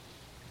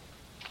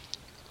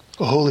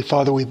Oh, Holy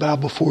Father, we bow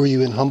before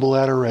you in humble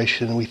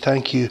adoration, and we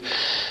thank you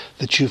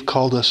that you've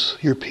called us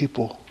your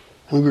people.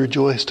 And we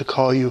rejoice to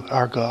call you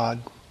our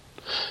God.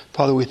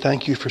 Father, we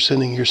thank you for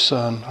sending your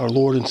Son, our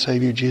Lord and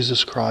Savior,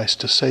 Jesus Christ,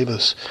 to save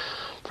us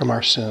from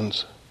our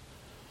sins.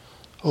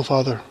 Oh,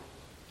 Father,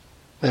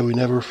 may we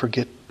never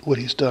forget what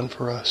he's done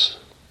for us.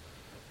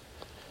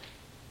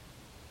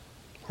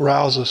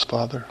 Rouse us,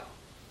 Father.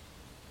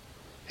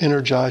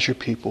 Energize your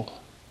people.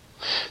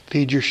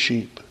 Feed your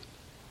sheep.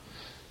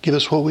 Give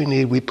us what we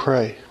need, we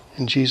pray.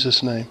 In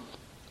Jesus' name,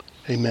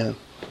 amen.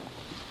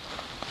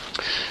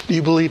 Do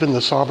you believe in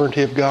the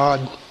sovereignty of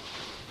God?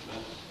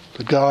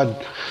 That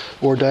God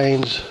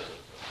ordains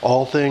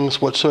all things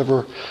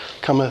whatsoever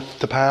cometh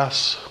to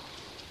pass?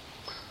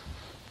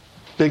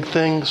 Big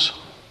things,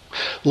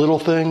 little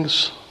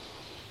things.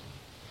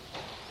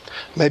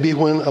 Maybe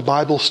when a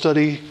Bible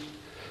study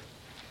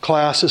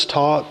class is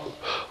taught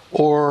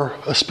or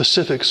a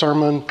specific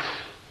sermon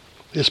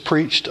is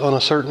preached on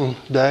a certain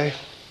day.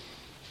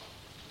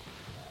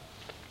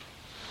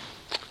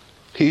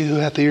 He who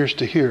hath ears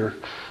to hear,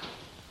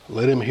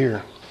 let him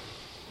hear.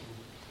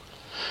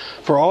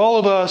 For all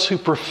of us who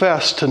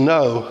profess to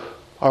know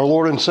our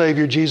Lord and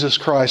Savior Jesus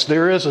Christ,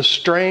 there is a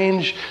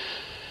strange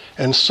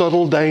and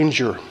subtle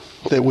danger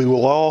that we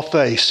will all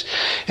face.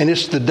 And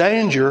it's the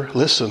danger,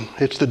 listen,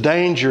 it's the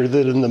danger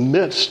that in the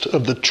midst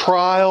of the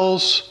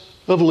trials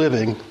of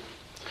living,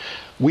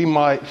 we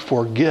might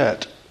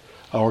forget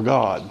our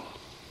God.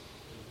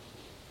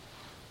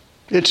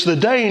 It's the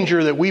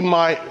danger that we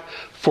might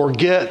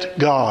forget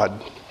God.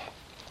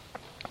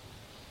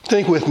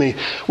 Think with me.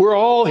 We're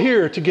all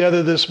here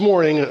together this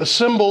morning,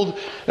 assembled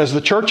as the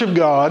church of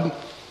God,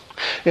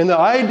 and the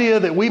idea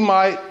that we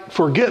might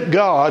forget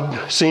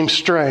God seems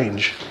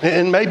strange.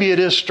 And maybe it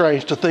is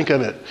strange to think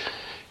of it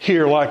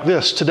here like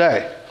this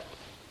today.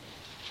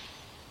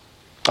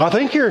 I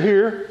think you're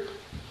here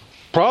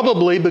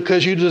probably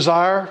because you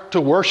desire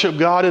to worship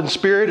God in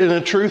spirit and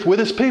in truth with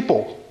His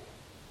people.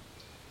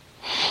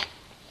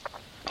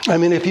 I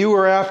mean, if you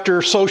were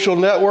after social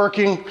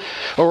networking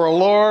or a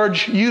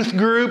large youth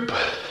group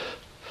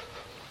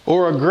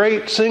or a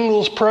great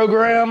singles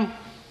program,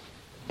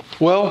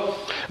 well,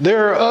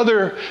 there are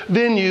other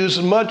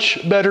venues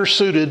much better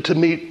suited to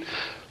meet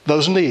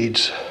those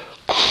needs.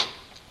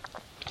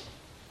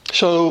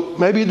 So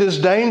maybe this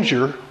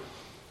danger,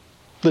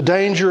 the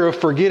danger of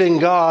forgetting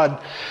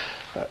God,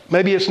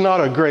 maybe it's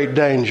not a great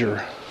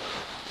danger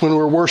when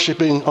we're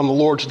worshiping on the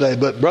Lord's Day.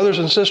 But brothers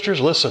and sisters,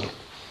 listen.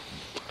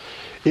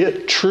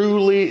 It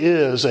truly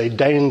is a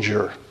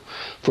danger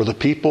for the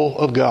people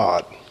of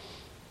God.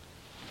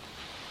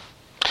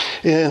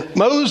 And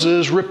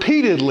Moses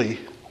repeatedly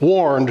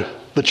warned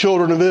the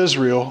children of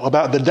Israel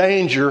about the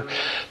danger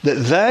that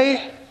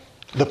they,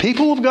 the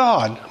people of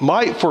God,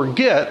 might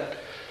forget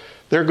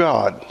their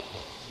God.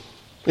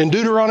 In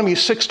Deuteronomy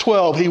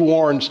 6:12, he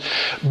warns,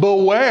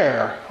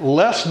 "Beware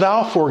lest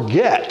thou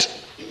forget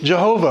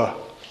Jehovah,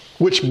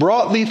 which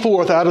brought thee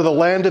forth out of the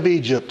land of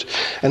Egypt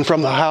and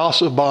from the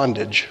house of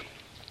bondage."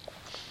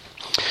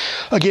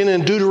 Again,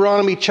 in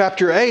Deuteronomy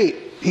chapter 8,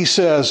 he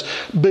says,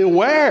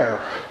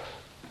 "Beware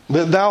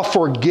that thou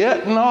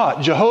forget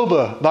not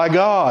Jehovah thy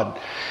God,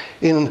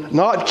 in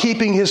not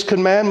keeping his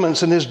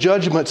commandments and his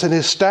judgments and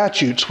his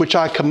statutes, which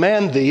I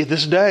command thee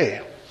this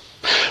day.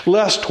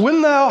 Lest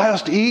when thou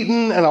hast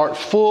eaten and art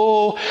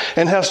full,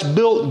 and hast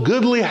built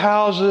goodly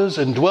houses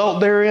and dwelt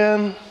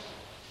therein,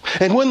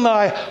 and when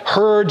thy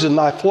herds and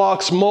thy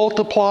flocks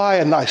multiply,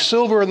 and thy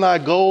silver and thy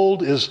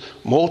gold is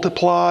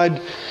multiplied,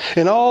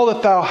 and all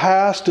that thou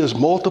hast is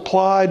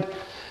multiplied,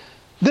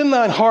 then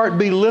thine heart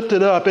be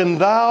lifted up, and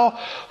thou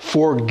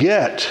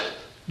forget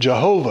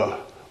Jehovah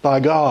thy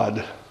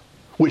God,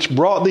 which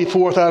brought thee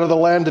forth out of the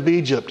land of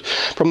Egypt,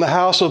 from the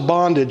house of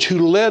bondage,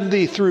 who led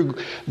thee through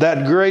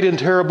that great and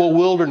terrible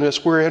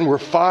wilderness, wherein were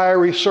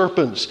fiery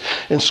serpents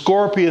and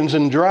scorpions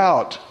and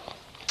drought,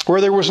 where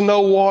there was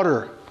no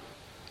water,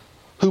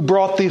 who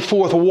brought thee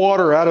forth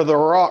water out of the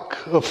rock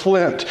of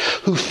flint,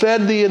 who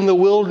fed thee in the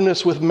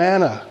wilderness with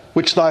manna,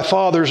 which thy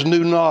fathers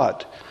knew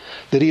not,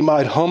 that he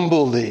might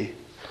humble thee,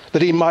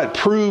 that he might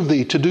prove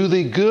thee to do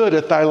thee good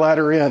at thy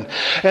latter end.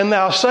 And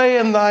thou say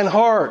in thine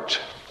heart,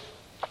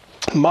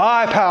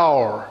 My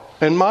power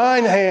and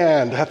mine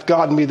hand hath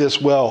gotten me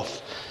this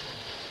wealth.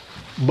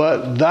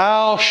 But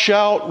thou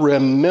shalt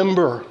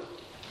remember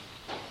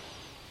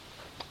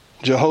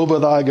Jehovah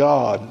thy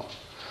God,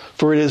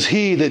 for it is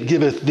he that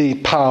giveth thee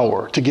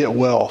power to get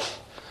wealth,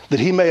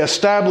 that he may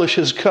establish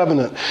his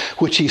covenant,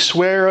 which he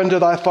sware unto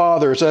thy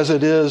fathers, as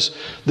it is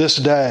this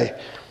day.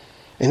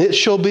 And it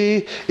shall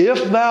be,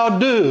 if thou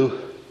do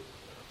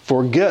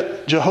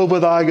forget Jehovah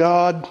thy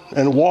God,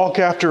 and walk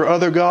after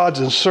other gods,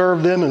 and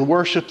serve them and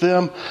worship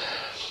them,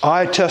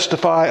 I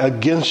testify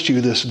against you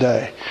this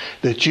day,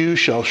 that you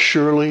shall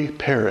surely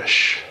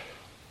perish."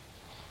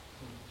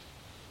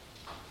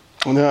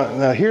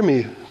 Now hear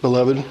me,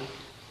 beloved.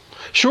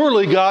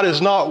 Surely God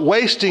is not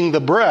wasting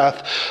the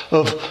breath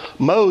of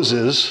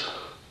Moses,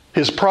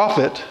 his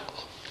prophet,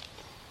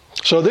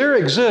 So there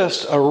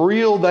exists a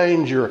real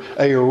danger,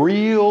 a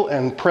real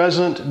and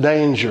present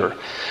danger,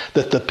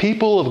 that the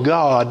people of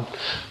God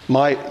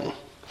might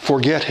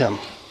forget Him.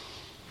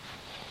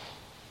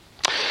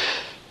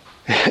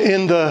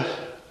 In the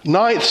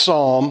 9th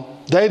Psalm,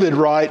 David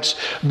writes,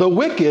 "The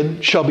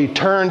wicked shall be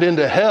turned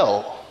into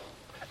hell,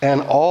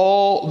 and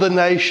all the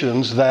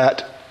nations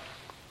that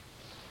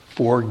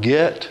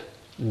forget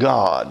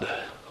God."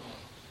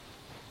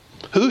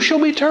 Who shall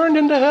be turned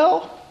into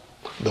hell?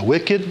 The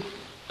wicked.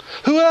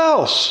 Who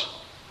else?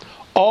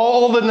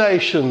 All the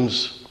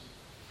nations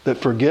that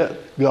forget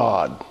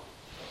God.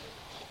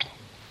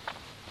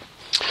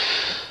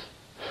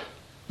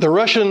 The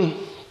Russian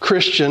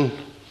Christian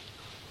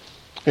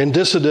and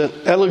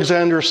dissident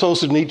Alexander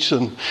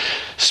Solzhenitsyn,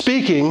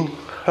 speaking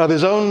of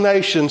his own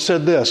nation,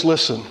 said this,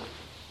 listen,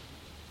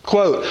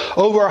 quote,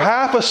 "Over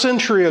half a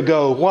century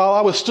ago, while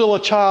I was still a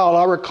child,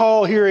 I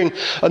recall hearing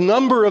a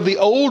number of the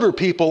older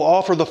people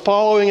offer the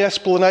following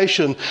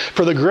explanation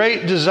for the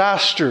great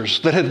disasters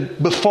that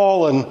had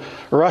befallen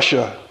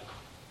Russia.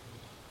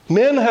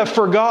 Men have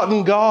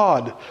forgotten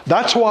God.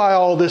 That's why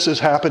all this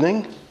is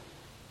happening.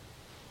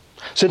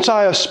 Since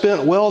I have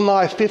spent well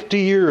nigh 50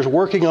 years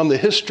working on the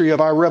history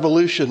of our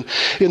revolution,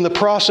 in the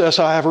process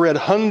I have read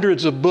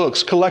hundreds of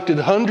books, collected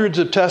hundreds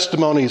of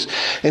testimonies,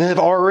 and have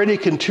already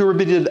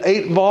contributed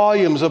 8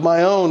 volumes of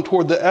my own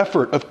toward the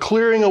effort of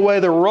clearing away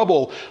the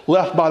rubble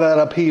left by that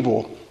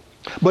upheaval.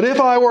 But if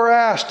I were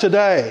asked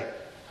today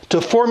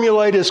to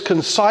formulate as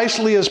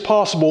concisely as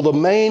possible the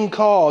main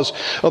cause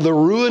of the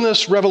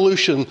ruinous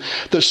revolution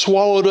that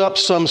swallowed up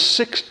some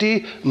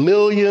 60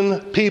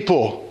 million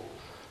people,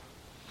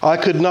 I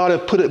could not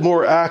have put it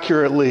more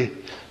accurately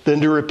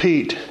than to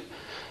repeat,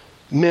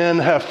 men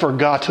have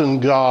forgotten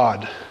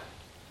God.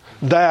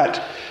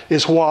 That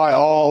is why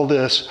all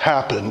this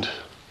happened."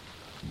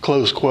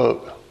 Close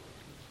quote.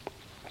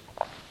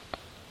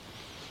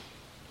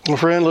 Well,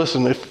 friend,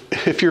 listen,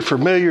 if you're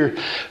familiar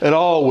at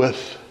all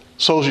with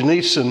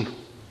Solzhenitsyn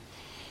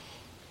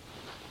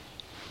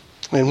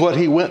and what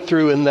he went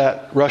through in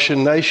that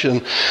Russian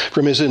nation,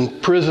 from his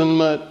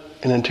imprisonment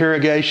and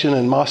interrogation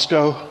in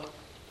Moscow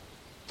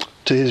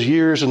to his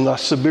years in the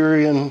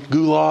Siberian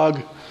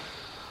gulag,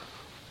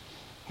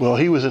 well,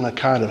 he was in a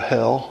kind of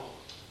hell.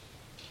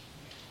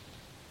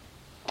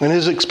 And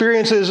his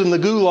experiences in the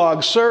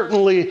gulag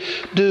certainly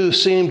do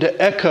seem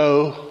to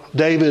echo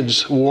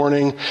David's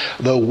warning,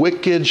 "The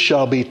wicked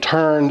shall be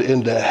turned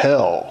into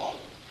hell,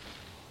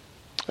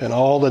 and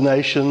all the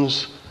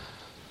nations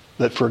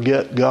that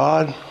forget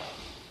God."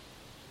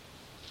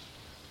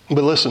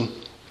 But listen,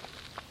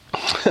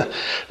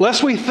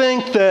 lest we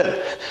think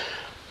that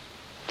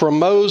from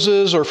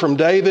Moses or from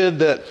David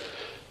that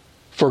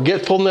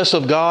forgetfulness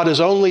of God is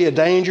only a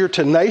danger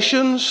to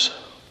nations,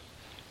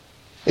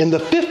 in the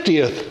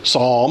 50th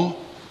Psalm,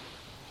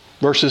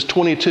 verses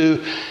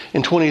 22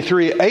 and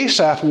 23,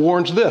 Asaph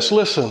warns this,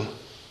 listen,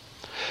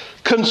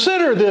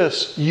 "Consider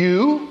this,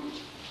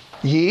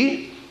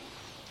 ye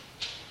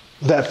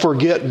that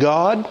forget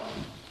God.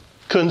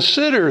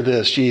 Consider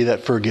this, ye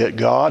that forget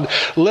God,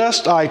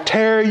 lest I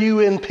tear you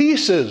in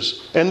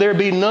pieces, and there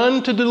be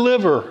none to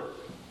deliver.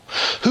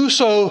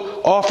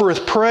 Whoso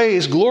offereth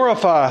praise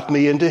glorifieth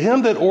me, and to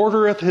him that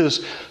ordereth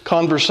his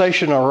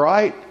conversation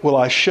aright will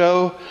I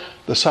show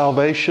the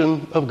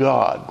salvation of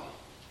God."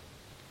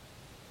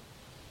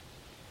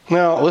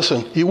 Now,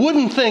 listen, you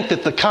wouldn't think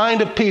that the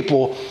kind of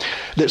people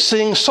that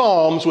sing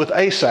psalms with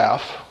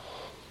Asaph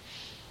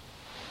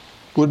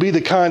would be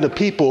the kind of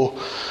people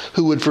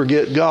who would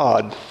forget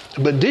God.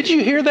 But did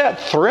you hear that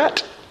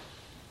threat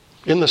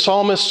in the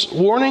psalmist's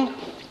warning?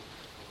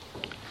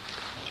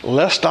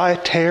 "Lest I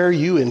tear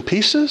you in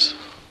pieces?"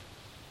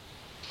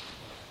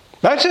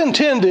 That's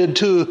intended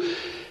to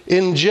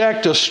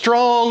inject a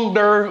strong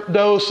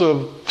dose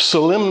of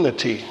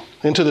solemnity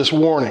into this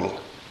warning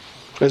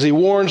as he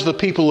warns the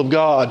people of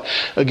God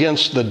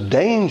against the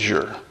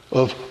danger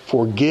of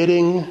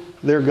forgetting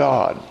their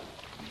God.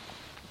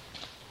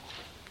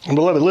 And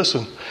beloved,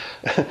 listen,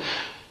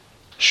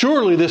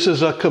 surely this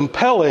is a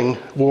compelling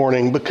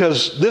warning,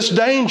 because this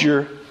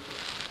danger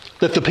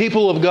that the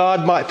people of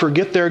God might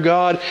forget their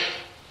God,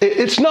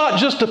 it's not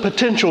just a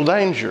potential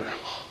danger.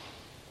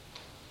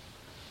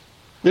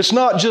 It's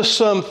not just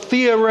some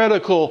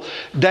theoretical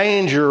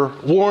danger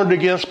warned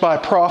against by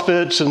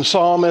prophets and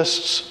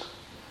psalmists.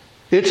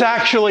 It's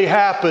actually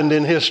happened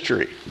in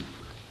history.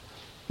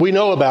 We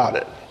know about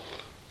it.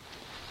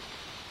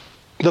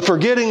 The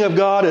forgetting of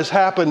God has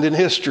happened in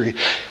history.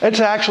 It's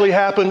actually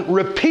happened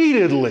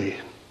repeatedly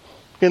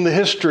in the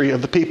history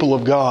of the people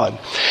of God.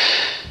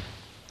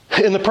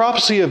 In the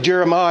prophecy of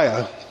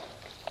Jeremiah,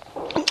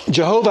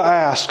 Jehovah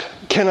asked,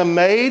 "Can a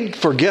maid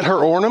forget her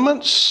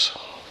ornaments?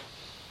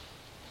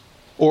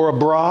 Or a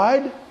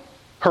bride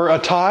her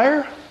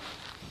attire?"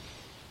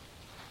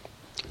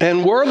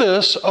 And were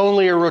this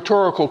only a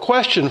rhetorical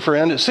question,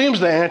 friend, it seems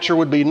the answer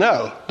would be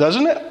no,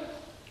 doesn't it?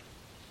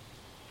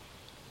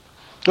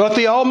 But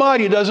the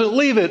Almighty doesn't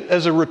leave it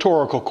as a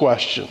rhetorical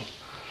question.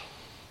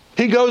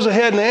 He goes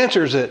ahead and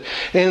answers it.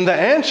 And the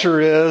answer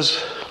is,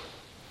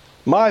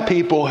 My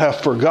people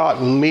have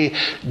forgotten me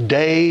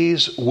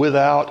days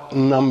without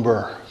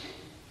number.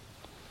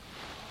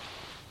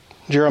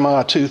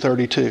 Jeremiah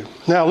 2:32.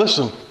 Now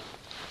listen,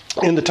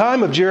 in the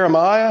time of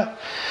Jeremiah,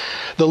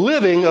 the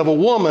living of a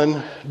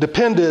woman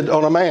depended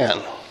on a man.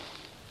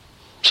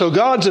 So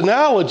God's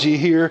analogy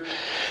here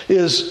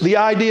is the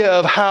idea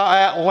of how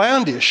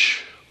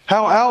outlandish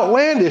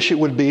it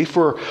would be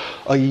for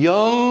a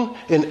young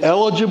and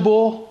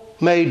eligible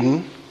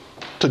maiden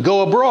to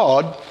go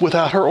abroad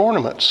without her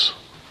ornaments,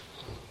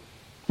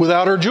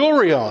 without her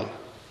jewelry on.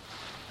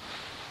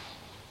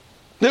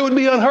 It would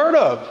be unheard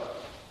of.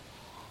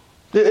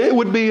 It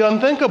would be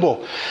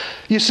unthinkable.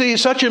 You see,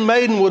 such a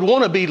maiden would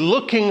want to be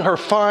looking her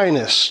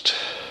finest.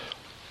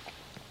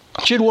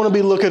 She'd want to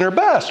be looking her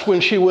best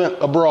when she went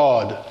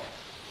abroad.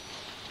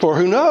 For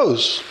who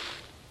knows?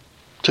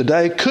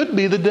 Today could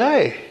be the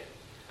day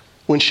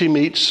when she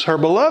meets her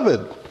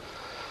beloved.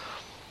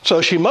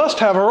 So she must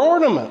have her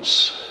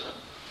ornaments.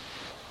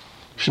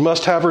 She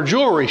must have her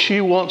jewelry.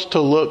 She wants to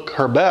look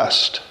her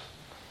best.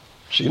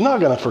 She's not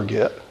going to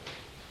forget.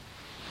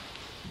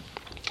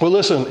 Well,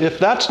 listen, if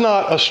that's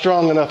not a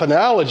strong enough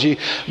analogy,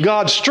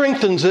 God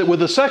strengthens it with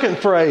the second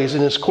phrase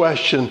in his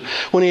question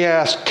when he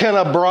asks, can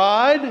a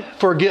bride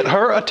forget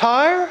her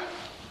attire?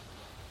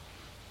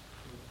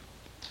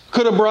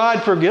 Could a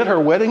bride forget her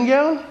wedding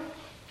gown?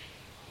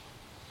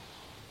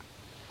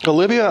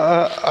 Olivia,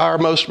 our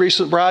most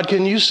recent bride,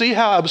 can you see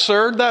how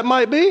absurd that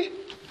might be?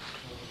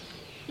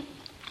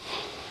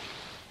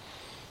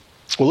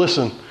 Well,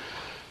 listen,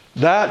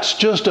 that's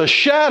just a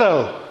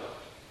shadow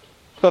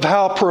of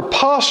how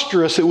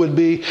preposterous it would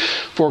be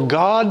for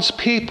God's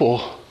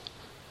people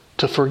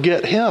to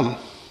forget him.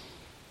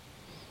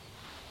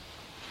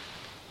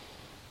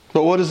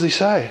 But what does he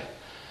say?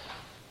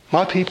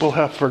 My people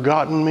have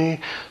forgotten me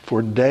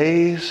for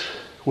days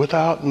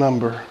without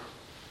number.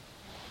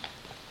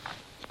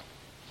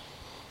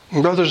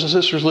 And brothers and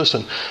sisters,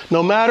 listen.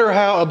 No matter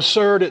how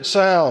absurd it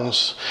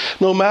sounds,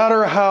 no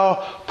matter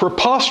how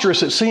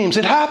preposterous it seems,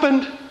 it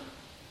happened.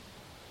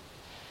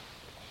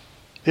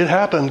 It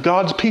happened.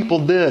 God's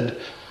people did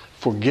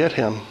forget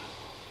him.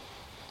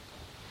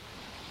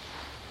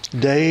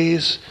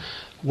 Days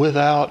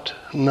without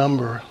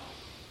number.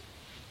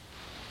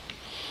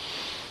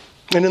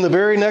 And in the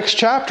very next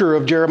chapter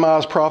of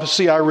Jeremiah's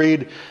prophecy, I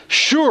read,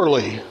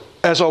 surely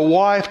as a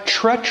wife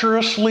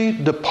treacherously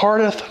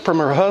departeth from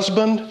her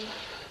husband,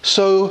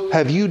 so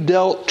have you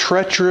dealt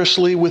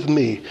treacherously with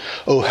me,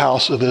 O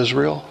house of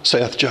Israel,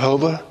 saith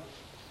Jehovah.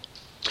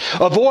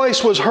 A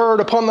voice was heard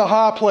upon the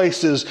high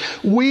places,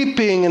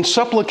 weeping and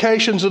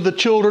supplications of the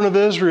children of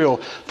Israel,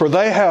 for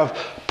they have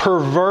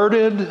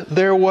perverted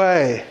their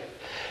way,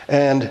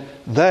 and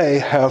they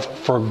have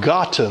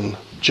forgotten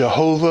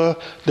Jehovah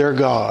their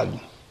God.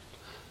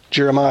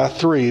 Jeremiah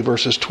 3,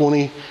 verses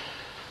 20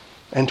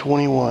 and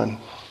 21.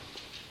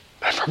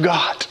 They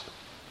forgot.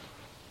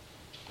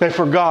 They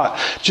forgot.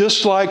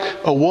 Just like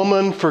a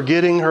woman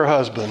forgetting her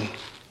husband,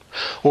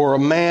 or a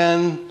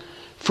man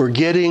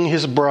forgetting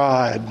his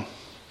bride.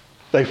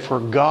 They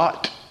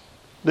forgot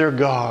their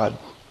God.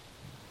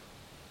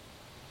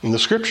 And the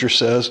scripture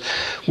says,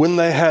 when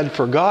they had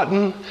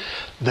forgotten,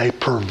 they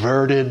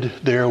perverted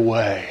their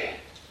way.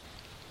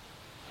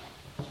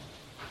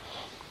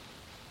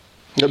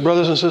 Now,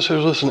 brothers and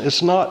sisters, listen,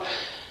 it's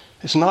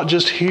not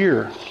just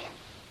here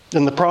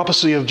in the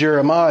prophecy of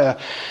Jeremiah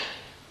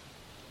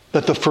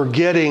that the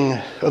forgetting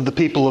of the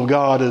people of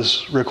God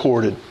is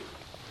recorded.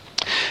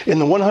 In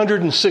the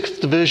 106th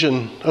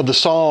division of the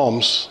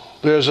Psalms,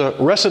 there's a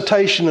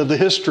recitation of the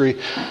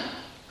history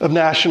of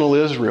national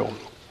Israel.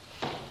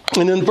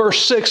 And in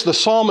verse 6, the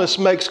psalmist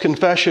makes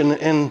confession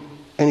and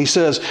he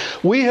says,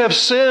 we have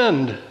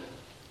sinned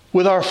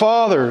with our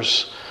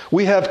fathers.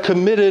 We have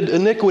committed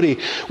iniquity.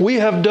 We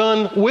have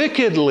done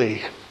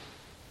wickedly.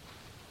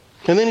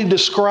 And then he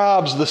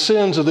describes the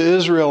sins of the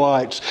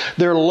Israelites,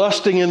 their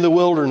lusting in the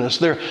wilderness,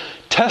 their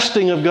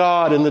testing of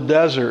God in the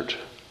desert,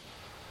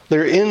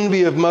 their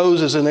envy of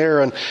Moses and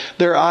Aaron,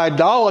 their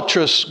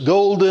idolatrous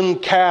golden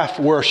calf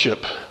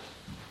worship.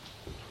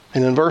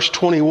 And in verse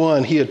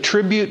 21, he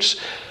attributes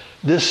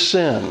this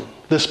sin,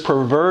 this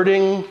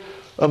perverting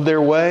of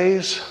their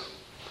ways,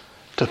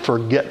 to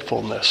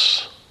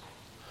forgetfulness,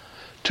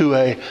 to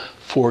a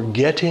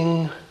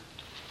forgetting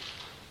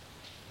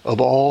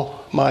of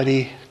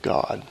Almighty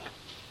God.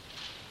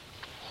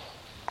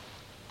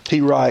 He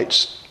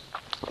writes,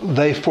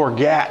 they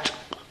forgat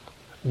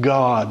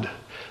God,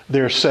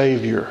 their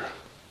Savior,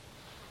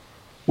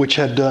 which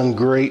had done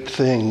great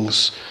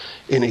things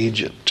in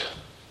Egypt.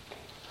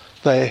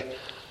 They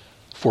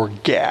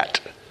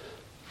forgot.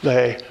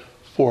 They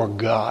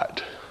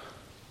forgot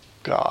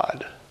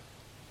God.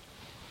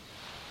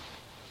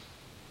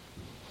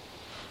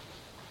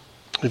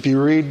 If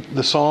you read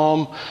the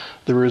psalm,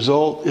 the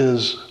result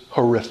is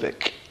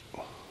horrific.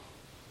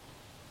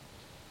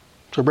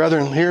 So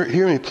brethren,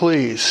 hear me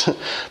please.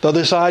 Though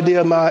this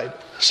idea might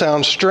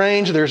sound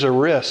strange, there's a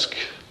risk.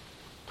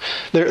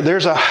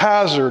 There's a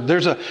hazard.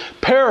 There's a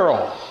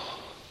peril.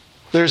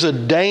 There's a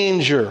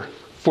danger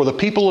for the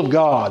people of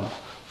God,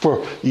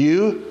 for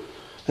you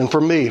and for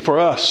me, for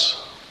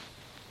us.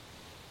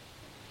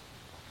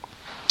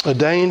 A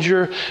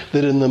danger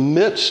that in the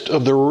midst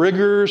of the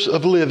rigors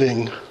of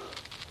living,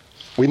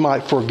 we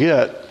might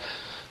forget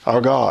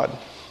our God.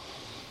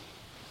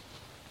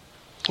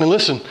 And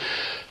listen,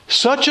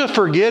 such a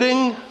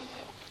forgetting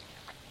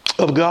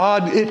of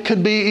God, it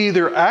could be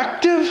either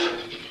active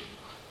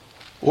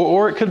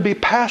or it could be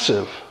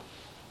passive.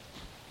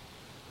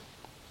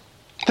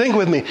 Think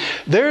with me.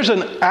 There's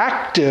an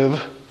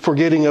active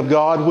forgetting of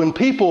God when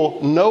people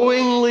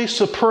knowingly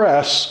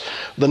suppress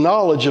the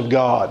knowledge of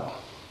God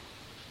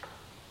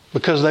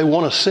because they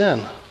want to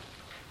sin.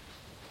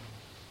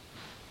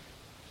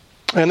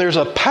 And there's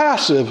a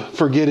passive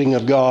forgetting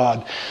of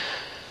God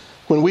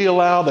when we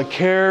allow the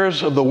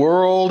cares of the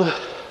world,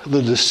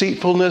 the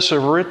deceitfulness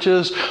of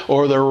riches,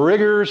 or the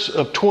rigors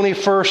of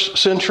 21st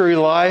century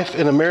life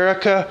in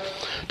America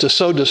to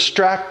so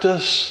distract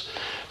us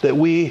that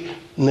we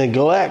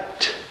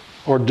neglect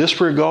or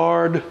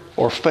disregard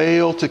or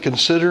fail to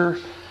consider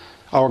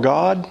our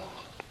God.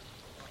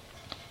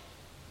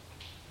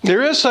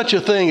 There is such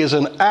a thing as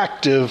an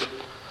active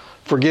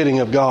forgetting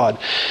of God.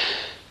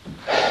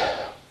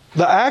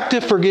 The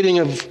active forgetting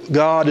of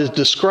God is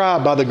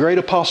described by the great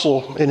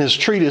apostle in his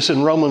treatise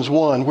in Romans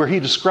 1, where he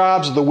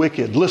describes the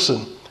wicked.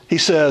 Listen, he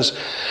says,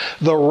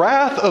 "The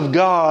wrath of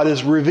God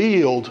is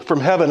revealed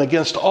from heaven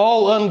against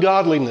all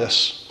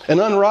ungodliness and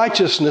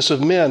unrighteousness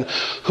of men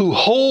who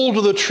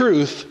hold the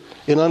truth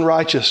in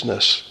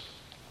unrighteousness.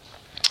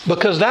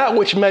 Because that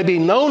which may be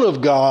known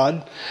of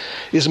God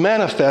is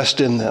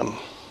manifest in them,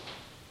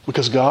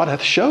 because God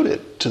hath showed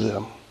it to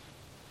them."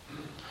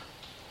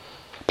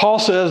 Paul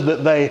says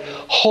that they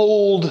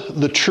hold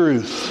the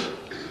truth.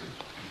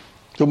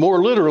 But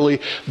more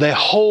literally, they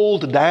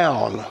hold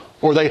down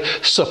or they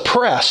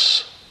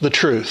suppress the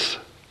truth.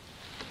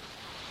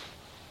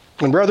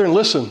 And brethren,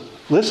 listen.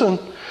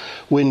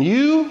 When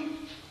you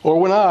or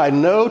when I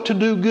know to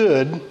do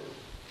good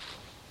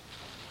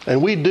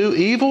and we do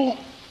evil,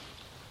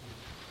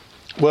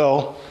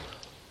 well,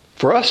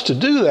 for us to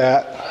do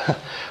that,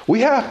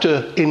 we have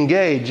to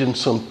engage in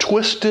some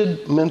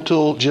twisted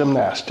mental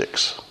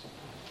gymnastics.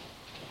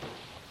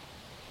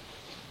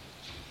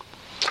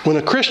 When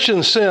a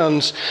Christian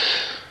sins,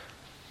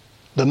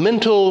 the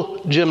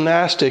mental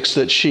gymnastics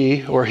that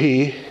she or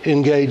he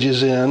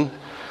engages in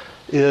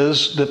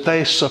is that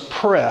they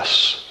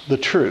suppress the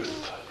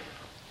truth.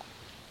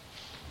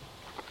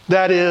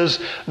 That is,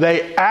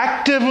 they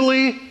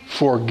actively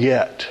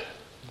forget.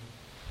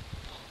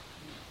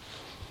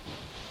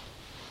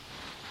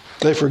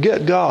 They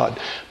forget God.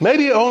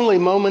 Maybe only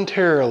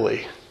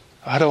momentarily.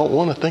 I don't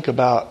want to think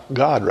about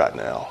God right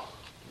now.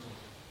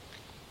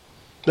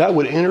 That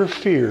would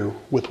interfere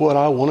with what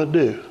I want to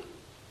do.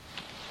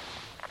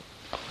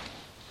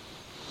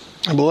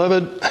 And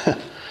beloved,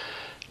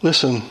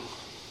 listen.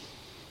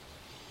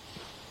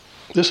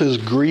 This is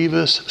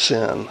grievous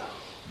sin.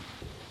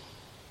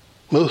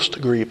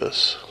 Most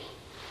grievous.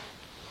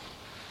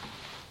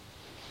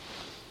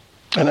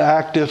 An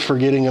active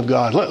forgetting of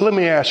God. Let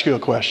me ask you a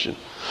question.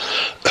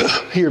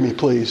 Hear me,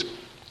 please.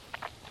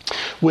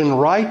 When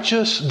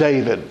righteous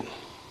David,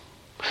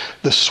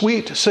 the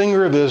sweet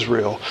singer of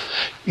Israel,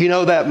 you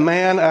know, that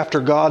man after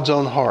God's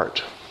own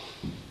heart,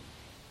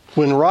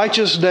 when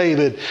righteous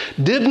David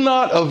did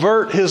not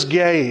avert his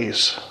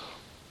gaze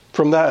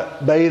from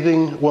that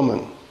bathing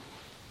woman,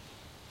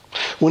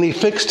 when he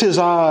fixed his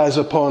eyes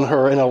upon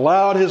her and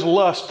allowed his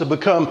lust to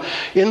become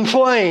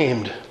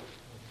inflamed,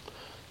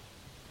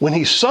 when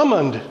he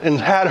summoned and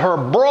had her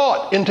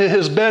brought into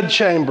his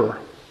bedchamber,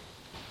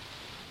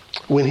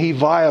 when he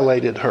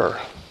violated her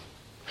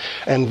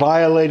and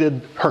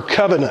violated her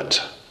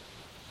covenant,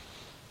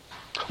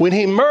 when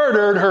he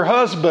murdered her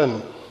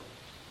husband,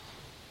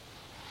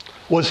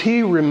 was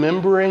he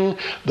remembering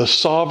the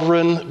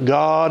sovereign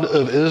God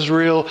of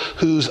Israel,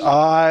 whose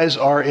eyes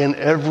are in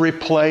every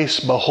place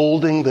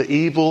beholding the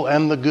evil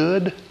and the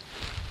good?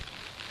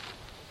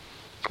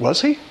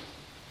 Was he?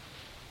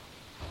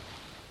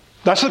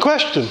 That's the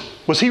question.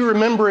 Was he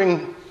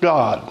remembering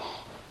God?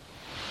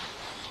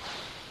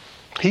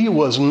 He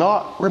was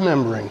not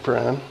remembering,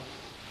 friend.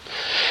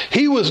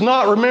 He was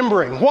not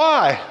remembering.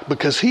 Why?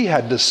 Because he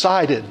had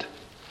decided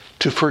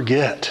to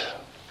forget.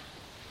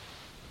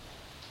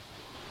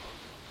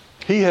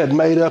 He had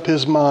made up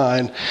his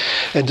mind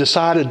and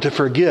decided to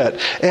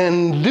forget.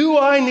 And do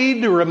I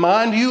need to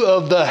remind you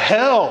of the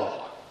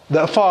hell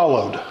that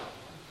followed?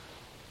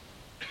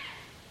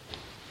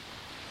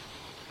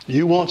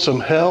 You want some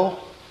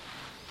hell?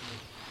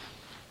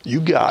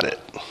 You got it.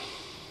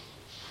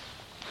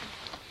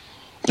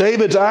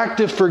 David's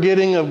active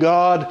forgetting of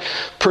God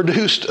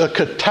produced a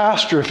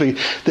catastrophe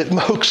that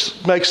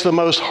makes the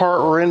most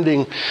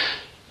heart-rending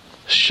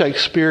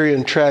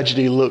Shakespearean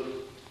tragedy look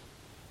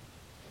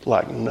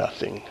like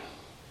nothing.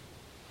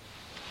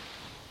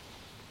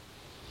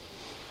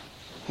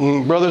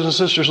 Brothers and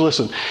sisters,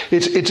 listen.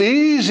 It's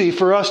easy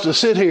for us to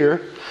sit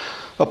here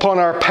upon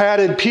our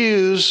padded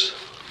pews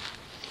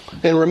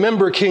and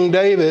remember King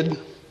David,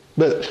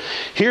 but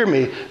hear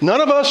me,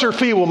 none of us are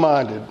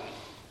feeble-minded.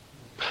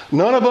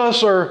 None of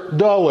us are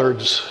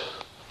dullards.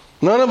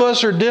 None of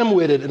us are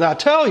dim-witted. And I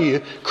tell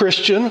you,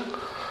 Christian,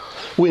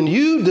 when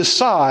you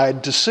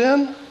decide to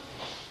sin,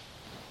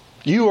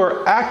 you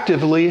are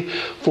actively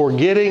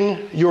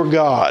forgetting your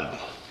God.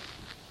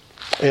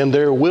 And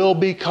there will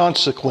be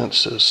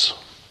consequences.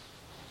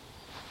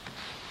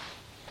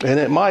 And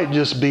it might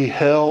just be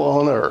hell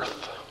on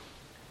earth.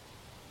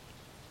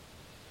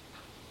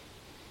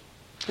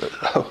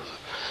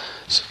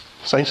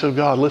 Saints of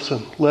God,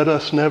 listen, let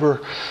us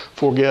never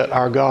forget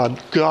our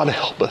God. God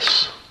help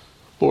us.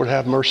 Lord,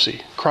 have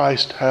mercy.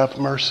 Christ, have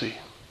mercy.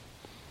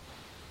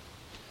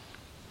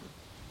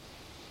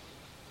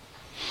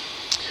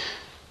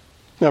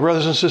 Now,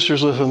 brothers and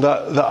sisters, listen,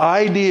 the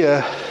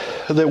idea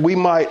that we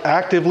might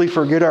actively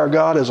forget our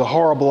God is a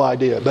horrible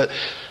idea, but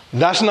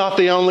that's not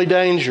the only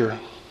danger.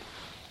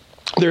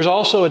 There's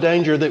also a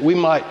danger that we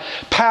might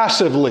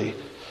passively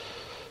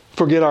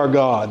forget our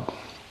God.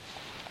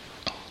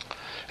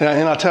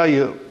 And I tell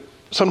you,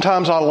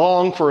 sometimes I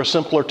long for a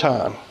simpler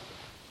time.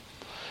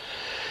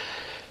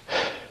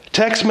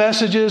 Text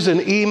messages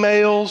and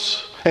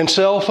emails and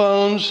cell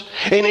phones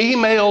and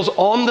emails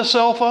on the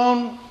cell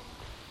phone,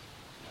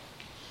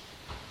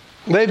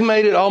 they've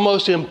made it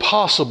almost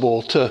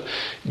impossible to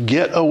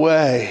get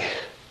away,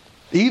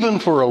 even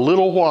for a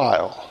little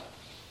while.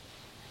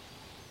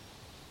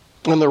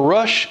 And the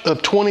rush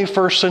of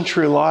 21st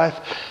century life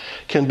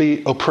can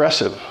be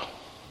oppressive.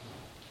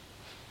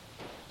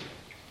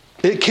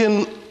 It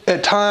can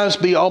at times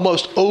be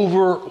almost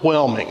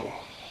overwhelming.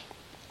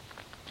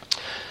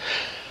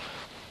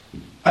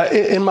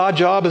 In my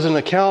job as an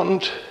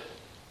accountant,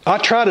 I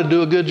try to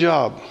do a good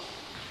job.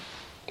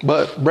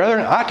 But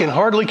brethren, I can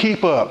hardly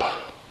keep up.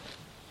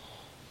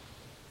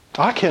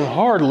 I can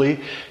hardly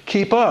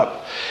keep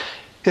up.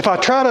 If I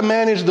try to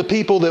manage the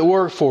people that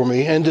work for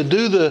me and to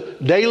do the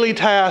daily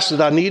tasks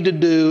that I need to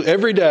do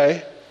every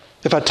day,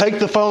 if I take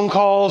the phone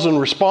calls and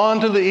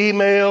respond to the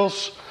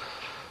emails,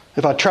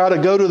 if I try to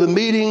go to the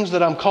meetings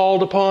that I'm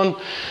called upon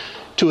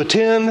to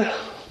attend,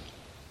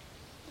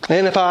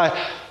 and if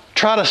I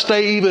try to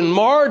stay even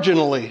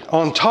marginally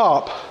on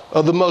top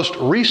of the most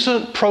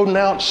recent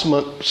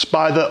pronouncements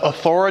by the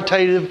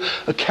authoritative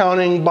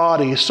accounting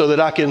bodies so that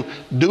I can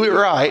do it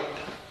right,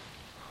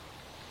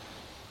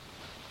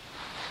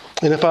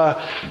 and if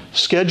I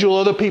schedule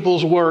other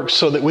people's work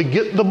so that we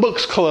get the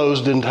books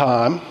closed in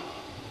time,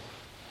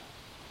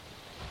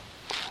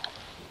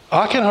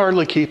 I can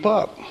hardly keep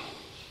up.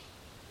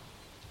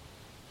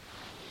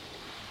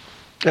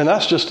 And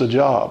that's just a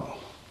job.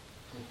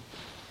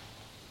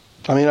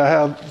 I mean, I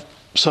have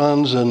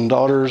sons and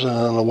daughters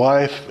and a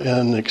wife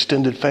and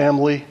extended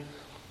family.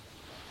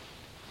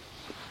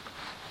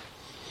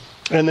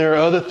 And there are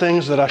other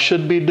things that I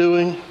should be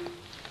doing,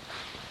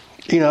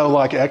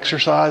 like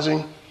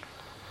exercising,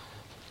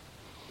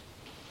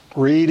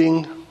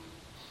 reading,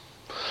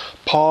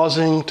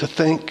 pausing to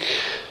think,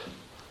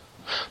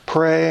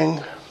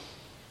 praying.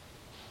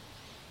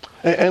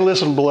 And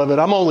listen, beloved,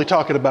 I'm only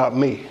talking about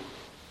me,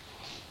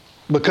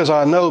 because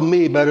I know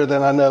me better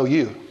than I know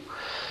you.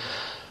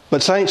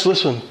 But saints,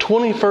 listen,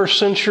 21st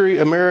century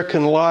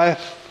American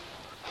life,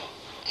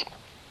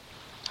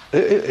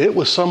 it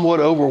was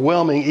somewhat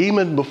overwhelming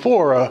even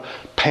before a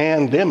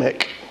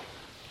pandemic.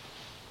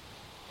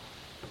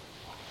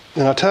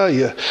 And I tell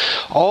you,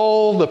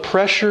 all the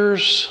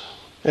pressures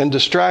and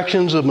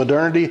distractions of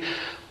modernity,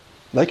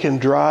 they can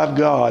drive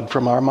God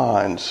from our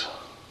minds.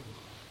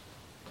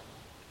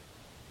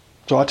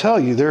 So I tell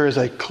you, there is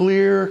a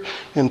clear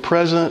and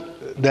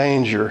present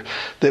danger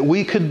that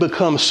we could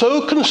become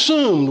so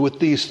consumed with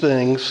these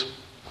things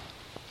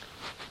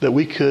that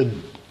we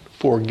could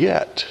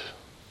forget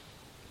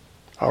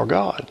our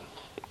God.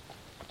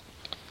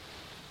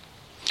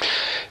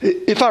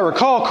 If I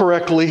recall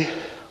correctly,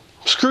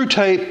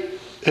 Screwtape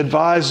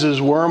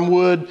advises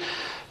Wormwood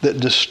that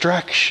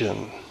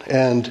distraction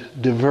and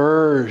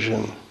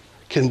diversion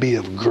can be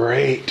of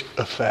great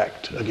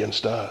effect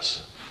against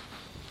us.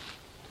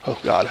 Oh,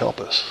 God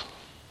help us.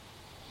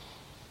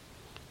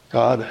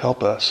 God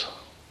help us.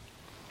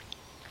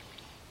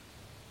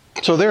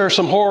 So there are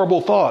some horrible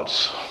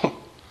thoughts,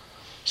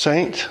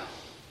 saint.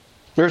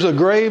 There's a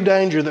grave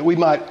danger that we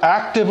might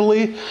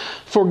actively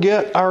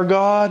forget our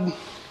God.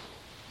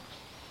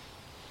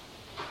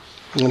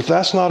 And if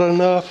that's not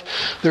enough,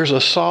 there's a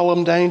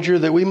solemn danger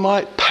that we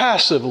might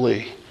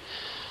passively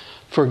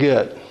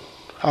forget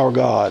our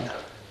God.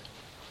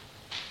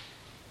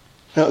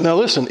 Now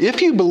listen,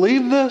 if you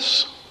believe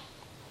this,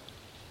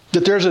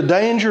 that there's a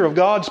danger of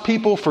God's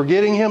people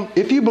forgetting Him,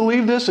 if you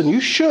believe this, and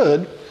you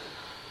should,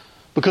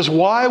 because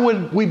why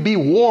would we be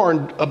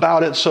warned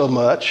about it so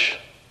much?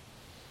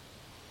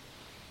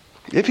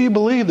 If you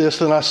believe this,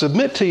 then I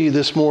submit to you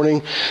this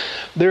morning,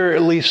 there are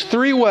at least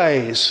 3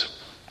 ways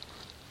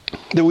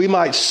that we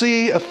might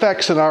see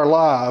effects in our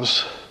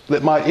lives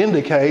that might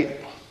indicate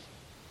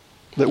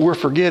that we're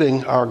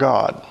forgetting our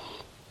God.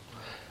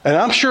 And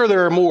I'm sure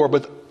there are more,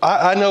 but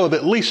I know of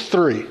at least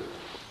 3.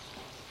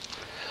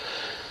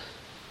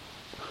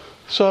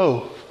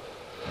 So,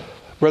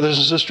 brothers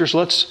and sisters,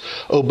 let's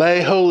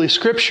obey Holy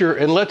Scripture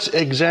and let's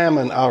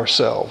examine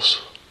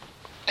ourselves.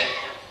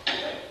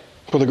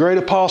 For the great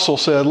apostle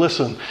said,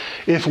 listen,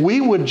 if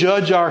we would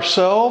judge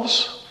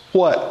ourselves,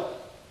 what?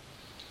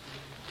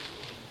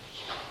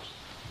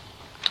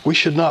 We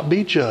should not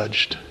be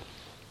judged.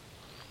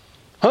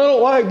 I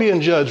don't like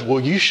being judged. Well,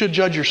 you should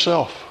judge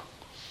yourself.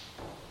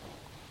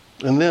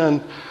 And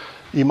then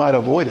you might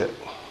avoid it.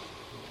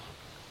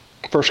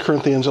 1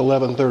 Corinthians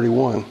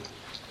 11:31.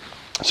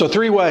 So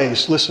 3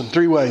 ways, listen,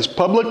 3 ways.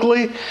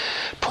 Publicly,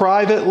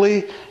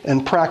 privately,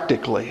 and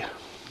practically.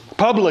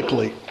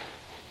 Publicly.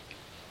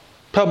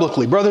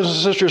 Brothers and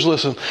sisters,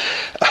 listen.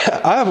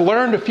 I have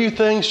learned a few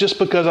things just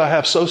because I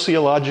have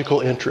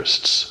sociological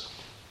interests.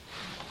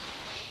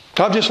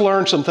 I've just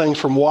learned some things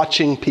from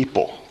watching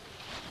people.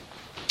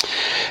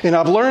 And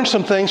I've learned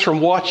some things from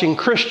watching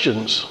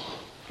Christians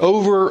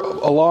over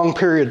a long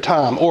period of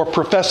time, or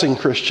professing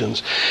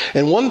Christians.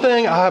 And one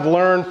thing I have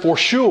learned for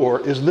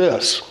sure is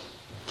this.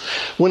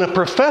 When a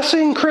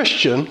professing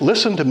Christian,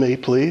 listen to me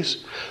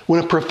please,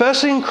 when a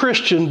professing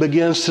Christian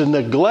begins to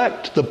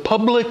neglect the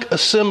public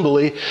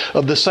assembly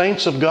of the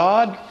saints of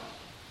God,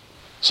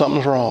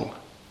 something's wrong.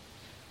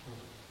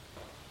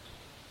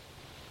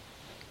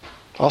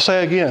 I'll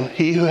say again,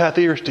 he who hath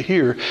ears to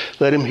hear,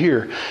 let him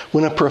hear.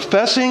 When a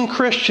professing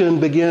Christian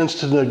begins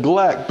to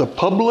neglect the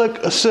public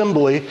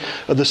assembly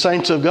of the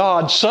saints of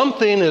God,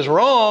 something is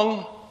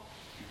wrong.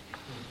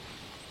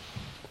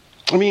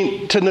 I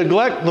mean, to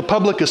neglect the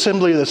public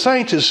assembly of the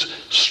saints is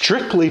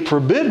strictly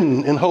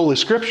forbidden in Holy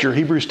Scripture,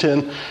 Hebrews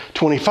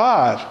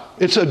 10:25.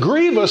 It's a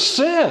grievous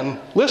sin.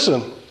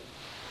 Listen,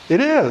 it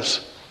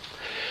is.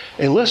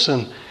 And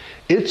listen,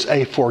 it's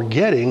a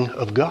forgetting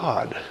of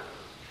God.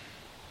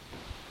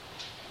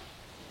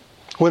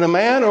 When a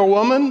man or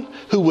woman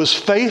who was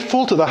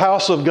faithful to the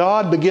house of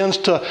God begins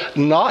to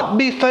not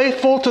be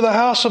faithful to the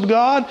house of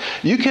God,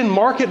 you can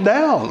mark it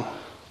down.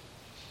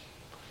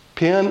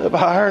 Pen of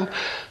iron,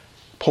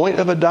 point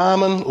of a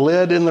diamond,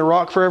 lead in the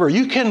rock forever.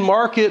 You can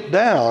mark it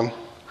down.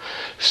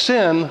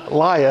 Sin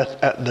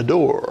lieth at the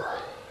door.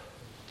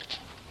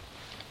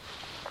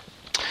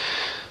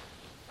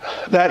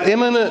 That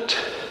eminent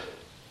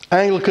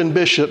Anglican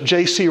Bishop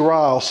J.C.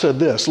 Ryle said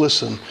this,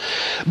 listen,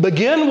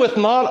 begin with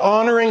not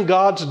honoring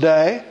God's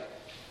day,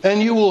 and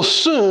you will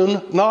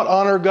soon not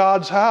honor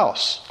God's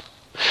house.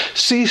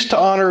 Cease to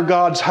honor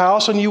God's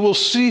house, and you will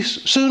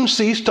soon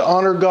cease to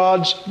honor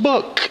God's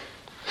book.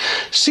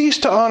 Cease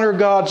to honor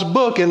God's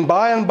book, and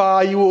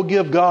by you will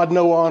give God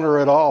no honor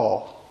at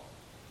all.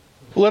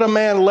 Let a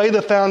man lay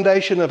the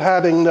foundation of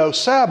having no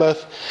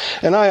Sabbath,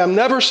 and I am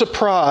never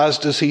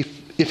surprised if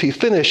he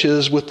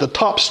finishes with the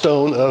top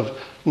stone of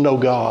no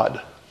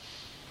God.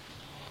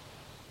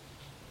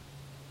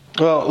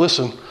 Well,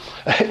 listen,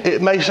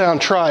 it may sound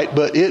trite,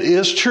 but it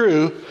is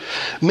true.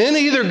 Men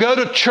either go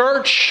to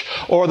church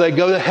or they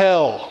go to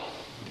hell.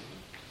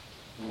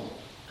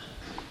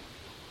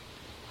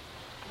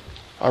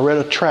 I read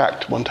a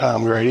tract one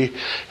time, Grady,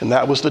 and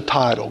that was the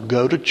title,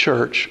 Go to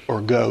Church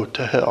or Go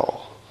to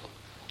Hell.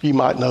 You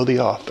might know the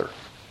author.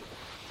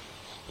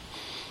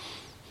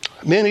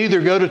 Men either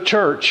go to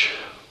church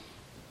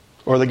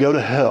or they go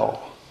to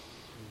hell.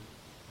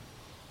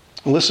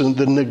 Listen,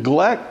 the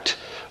neglect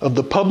of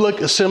the public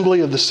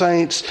assembly of the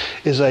saints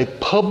is a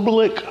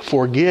public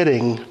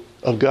forgetting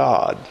of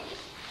God,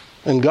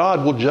 and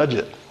God will judge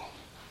it.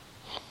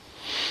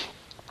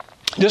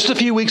 Just a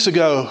few weeks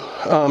ago,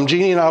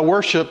 Jeannie and I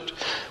worshiped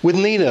with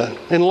Nina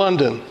in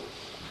London.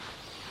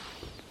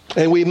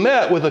 And we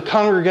met with a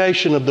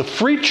congregation of the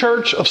Free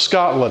Church of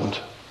Scotland.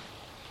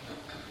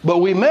 But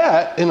we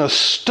met in a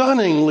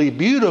stunningly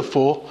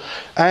beautiful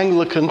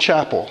Anglican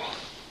chapel.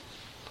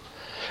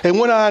 And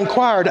when I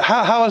inquired,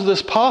 how is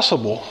this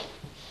possible?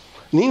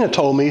 Nina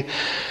told me,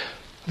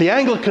 the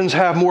Anglicans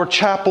have more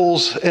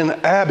chapels and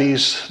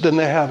abbeys than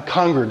they have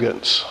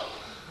congregants.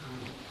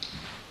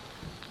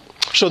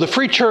 So the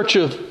Free Church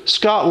of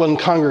Scotland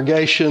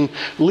congregation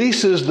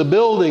leases the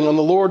building on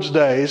the Lord's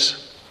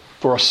days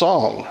for a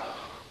song.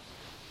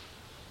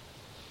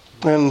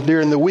 And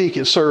during the week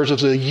it serves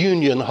as a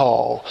union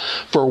hall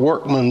for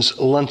workmen's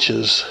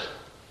lunches.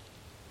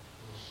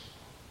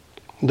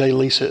 They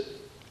lease it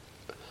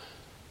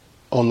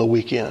on the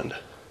weekend.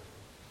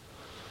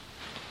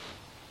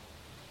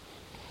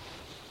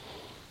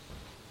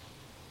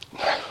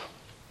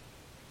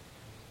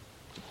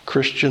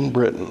 Christian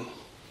Britain.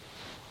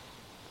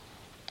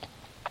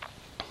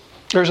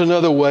 There's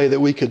another way that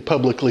we could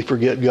publicly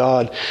forget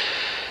God,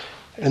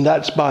 and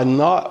that's by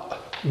not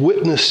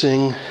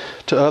witnessing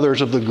to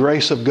others of the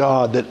grace of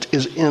God that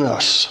is in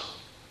us.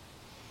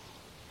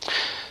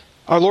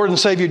 Our Lord and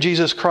Savior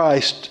Jesus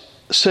Christ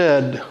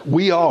said,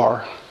 we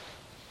are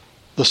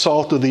the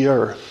salt of the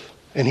earth.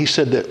 And He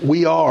said that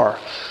we are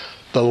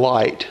the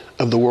light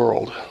of the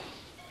world.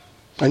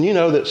 And you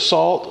know that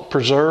salt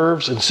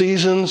preserves and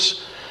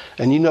seasons,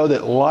 and you know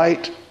that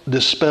light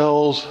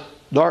dispels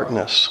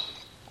darkness.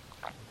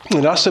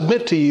 And I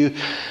submit to you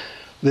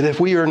that if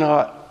we are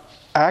not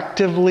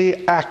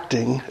actively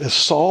acting as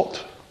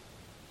salt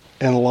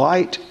and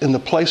light in the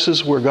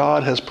places where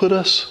God has put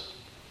us,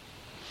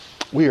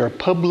 we are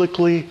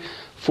publicly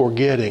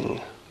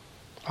forgetting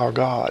our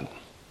God.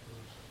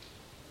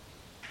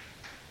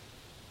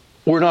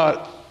 we're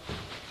not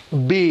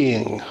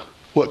being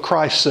what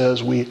Christ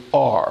says we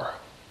are.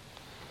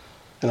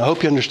 And I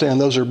hope you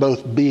understand those are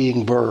both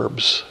being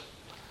verbs.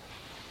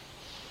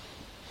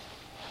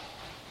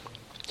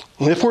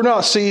 And if we're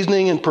not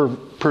seasoning and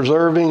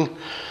preserving,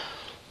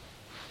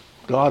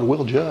 God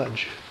will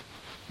judge.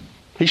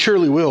 He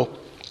surely will.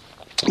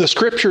 The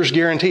Scriptures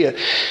guarantee it.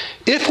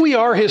 If we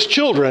are His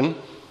children,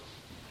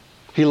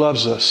 He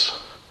loves us.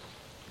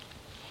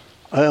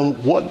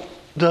 And what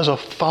does a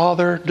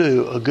father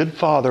do, a good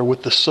father,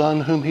 with the son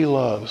whom he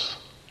loves?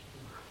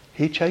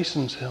 He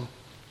chastens him.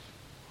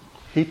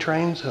 He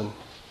trains him.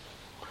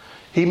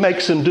 He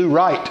makes him do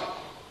right.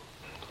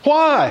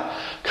 Why?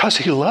 Because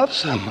He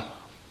loves him.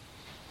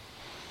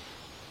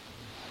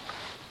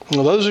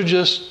 Well, those are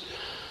just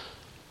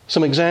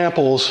some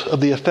examples of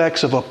the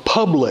effects of a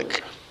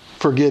public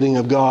forgetting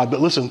of God.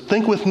 But listen,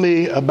 think with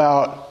me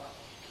about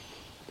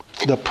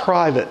the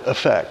private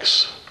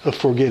effects of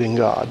forgetting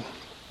God.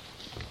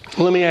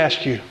 Let me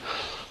ask you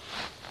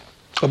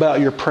about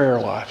your prayer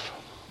life.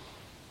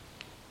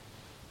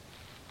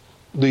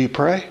 Do you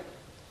pray?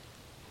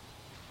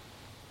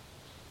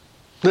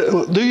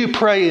 Do you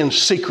pray in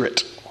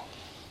secret?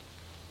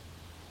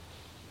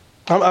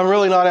 I'm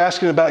really not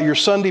asking about your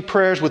Sunday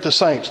prayers with the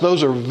saints.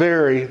 Those are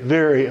very,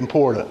 very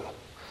important.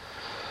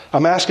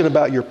 I'm asking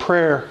about your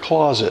prayer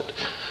closet.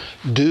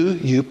 Do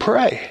you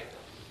pray?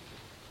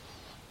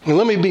 And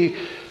let me be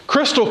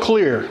crystal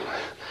clear.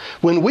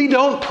 When we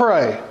don't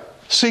pray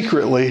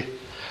secretly,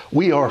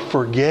 we are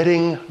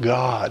forgetting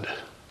God.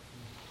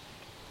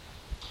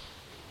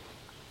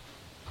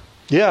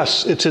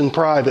 Yes, it's in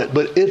private,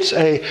 but it's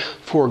a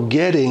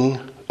forgetting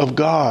of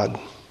God.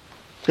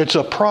 It's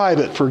a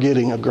private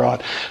forgetting of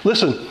God.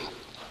 Listen,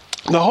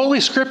 the Holy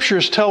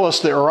Scriptures tell us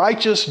that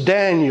righteous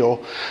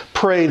Daniel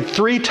prayed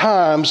 3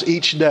 times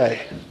each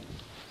day.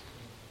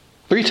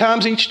 3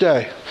 times each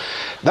day.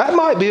 That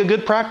might be a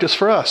good practice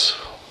for us.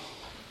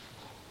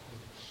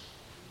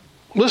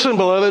 Listen,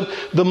 beloved,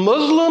 the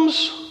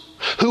Muslims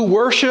who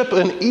worship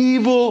an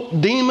evil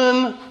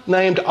demon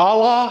named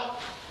Allah,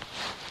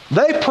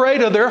 they pray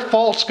to their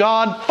false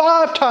god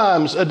 5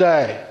 times a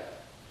day.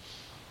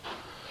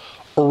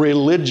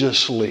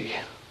 Religiously,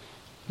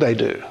 they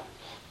do.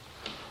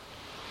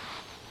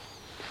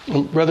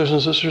 Brothers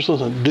and sisters,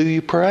 listen, do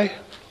you pray?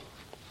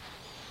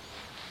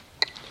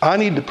 I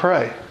need to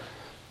pray.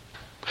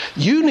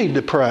 You need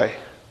to pray.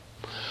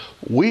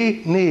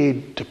 We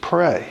need to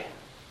pray.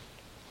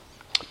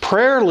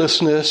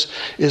 Prayerlessness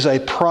is a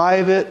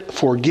private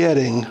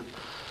forgetting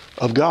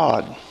of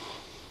God.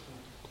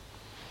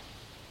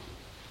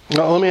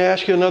 Now, let me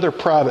ask you another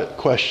private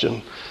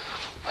question.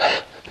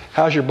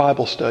 How's your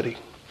Bible study?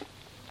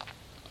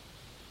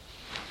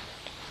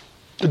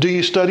 Do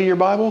you study your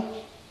Bible?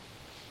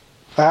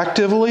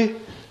 Actively?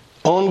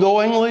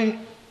 Ongoingly?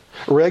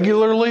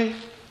 Regularly?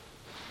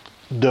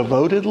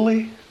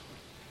 Devotedly?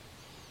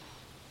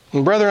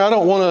 And brethren, I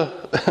don't want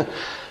to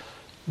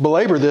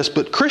belabor this,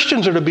 but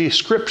Christians are to be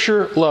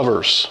Scripture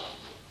lovers.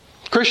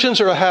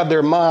 Christians are to have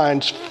their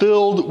minds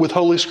filled with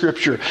Holy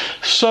Scripture,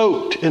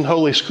 soaked in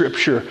Holy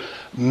Scripture,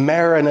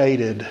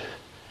 marinated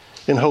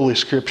in Holy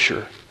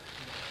Scripture,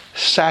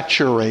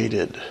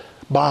 saturated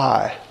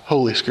by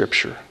Holy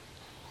Scripture.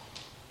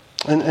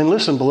 And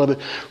listen, beloved,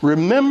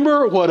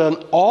 remember what an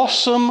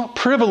awesome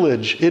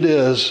privilege it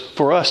is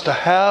for us to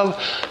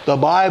have the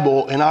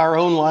Bible in our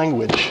own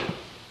language.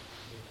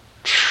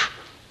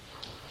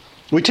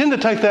 We tend to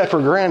take that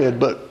for granted,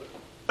 but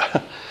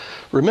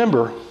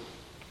remember,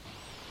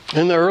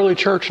 in the early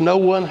church, no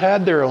one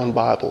had their own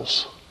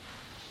Bibles.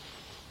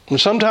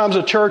 And sometimes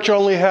a church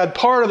only had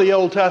part of the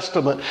Old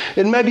Testament,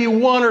 and maybe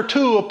 1 or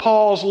 2 of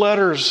Paul's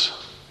letters,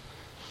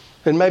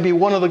 and maybe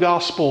 1 of the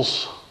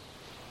Gospels.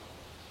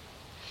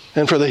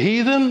 And for the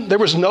heathen, there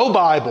was no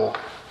Bible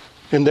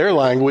in their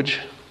language.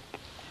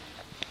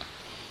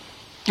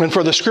 And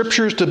for the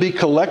Scriptures to be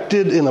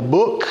collected in a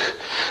book,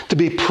 to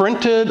be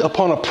printed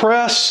upon a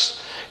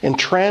press and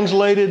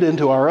translated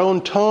into our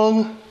own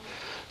tongue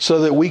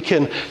so that we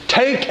can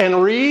take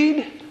and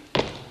read.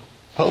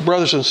 Oh,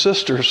 brothers and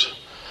sisters,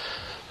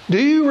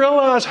 do you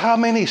realize how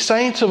many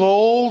saints of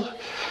old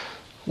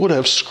would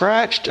have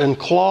scratched and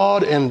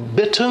clawed and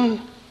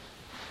bitten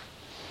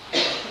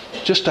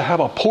just to have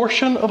a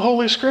portion of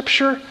Holy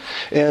Scripture?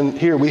 And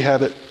here we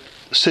have it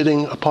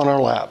sitting upon our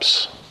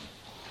laps.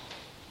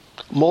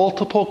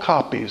 Multiple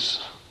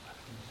copies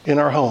in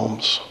our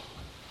homes.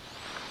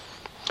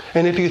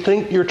 And if you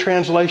think your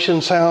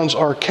translation sounds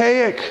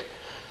archaic,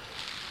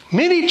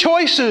 many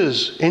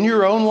choices in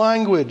your own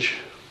language.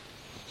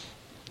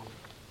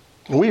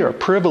 We are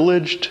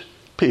privileged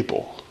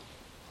people.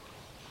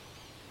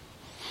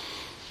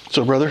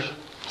 So, brother,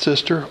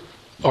 sister,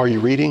 are you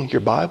reading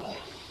your Bible?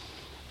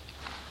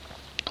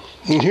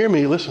 And hear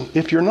me, listen,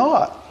 if you're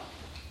not,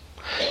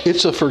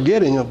 it's a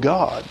forgetting of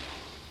God.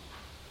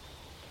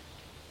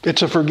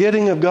 It's a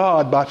forgetting of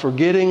God by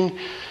forgetting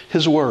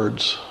His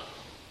words.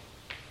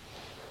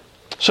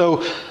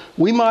 So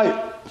we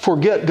might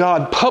forget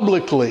God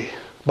publicly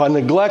by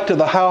neglect of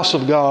the house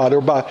of God or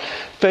by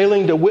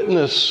failing to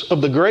witness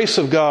of the grace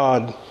of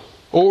God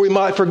Or we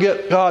might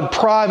forget God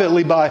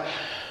privately by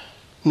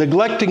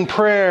neglecting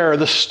prayer,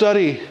 the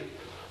study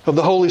of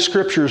the Holy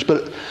Scriptures.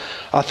 But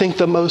I think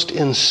the most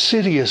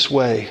insidious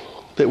way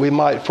that we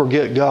might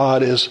forget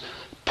God is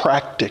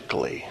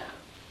practically.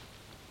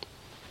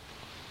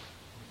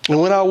 And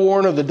when I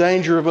warn of the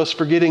danger of us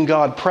forgetting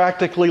God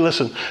practically,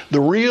 listen, the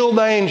real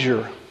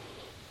danger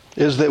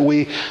is that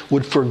we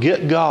would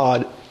forget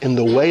God in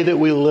the way that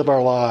we live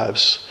our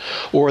lives,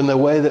 or in the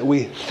way that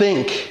we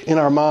think in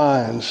our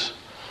minds,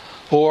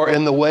 or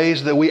in the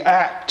ways that we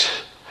act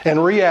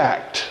and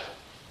react.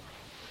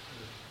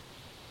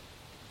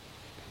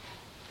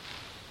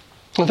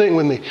 Well, think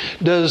with me.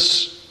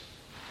 Does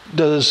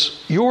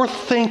your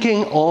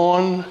thinking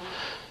on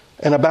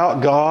and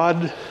about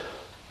God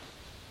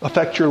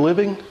affect your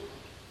living?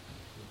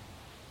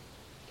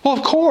 Well,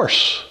 of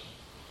course.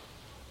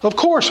 Of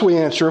course we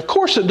answer. Of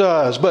course it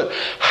does. But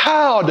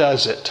how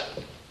does it?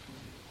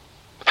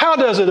 How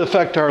does it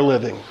affect our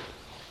living?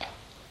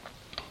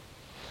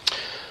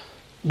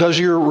 Does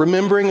your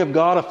remembering of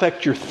God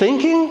affect your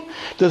thinking?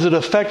 Does it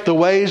affect the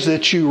ways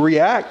that you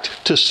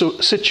react to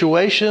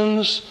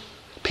situations,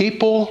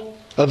 people,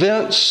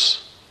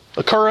 events,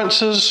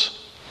 occurrences?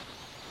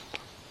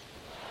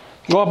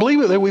 Well, I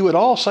believe that we would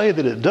all say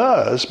that it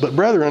does, but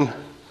brethren,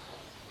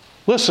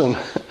 listen,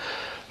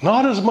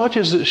 not as much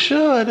as it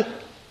should.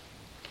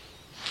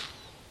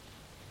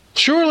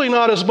 Surely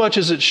not as much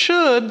as it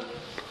should.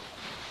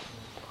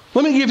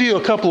 Let me give you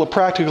a couple of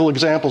practical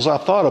examples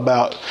I've thought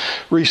about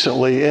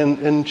recently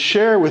and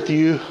share with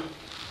you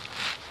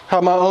how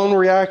my own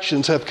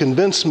reactions have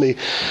convinced me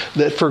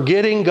that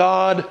forgetting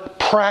God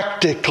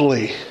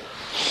practically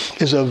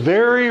is a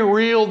very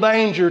real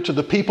danger to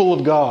the people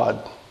of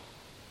God.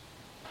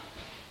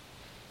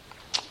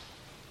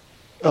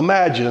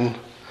 Imagine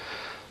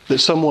that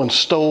someone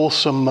stole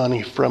some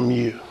money from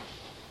you.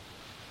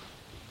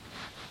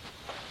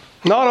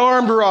 Not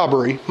armed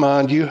robbery,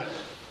 mind you.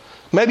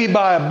 Maybe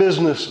by a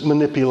business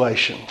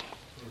manipulation.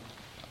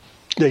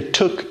 They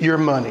took your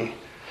money.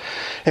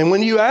 And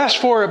when you asked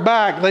for it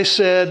back, they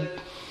said,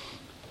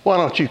 "Why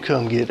don't you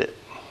come get it?"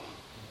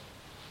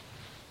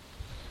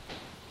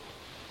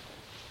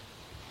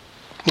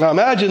 Now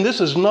imagine this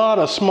is not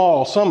a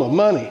small sum of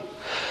money.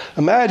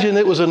 Imagine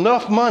it was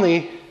enough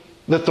money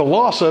that the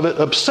loss of it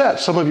upset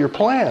some of your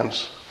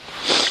plans.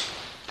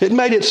 It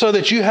made it so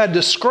that you had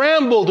to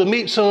scramble to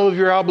meet some of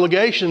your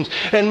obligations.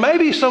 And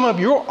maybe some of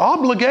your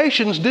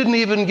obligations didn't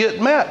even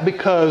get met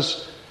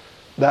because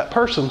that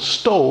person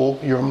stole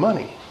your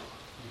money.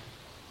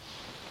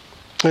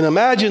 And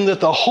imagine that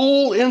the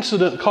whole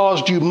incident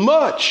caused you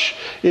much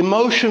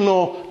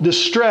emotional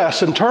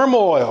distress and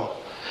turmoil.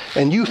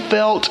 And you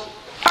felt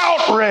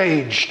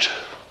outraged.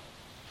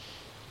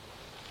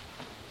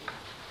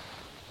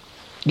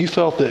 You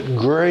felt that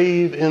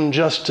grave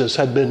injustice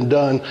had been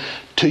done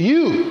to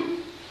you.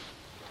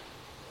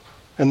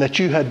 And that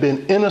you had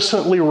been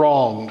innocently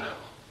wronged.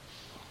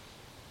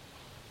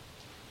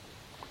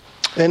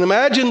 And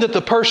imagine that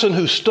the person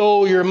who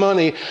stole your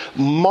money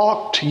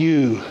mocked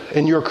you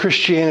and your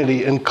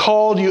Christianity and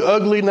called you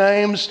ugly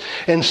names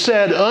and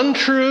said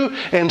untrue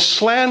and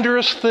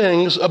slanderous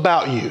things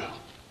about you.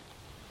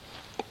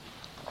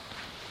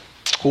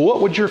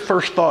 What would your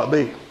first thought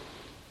be?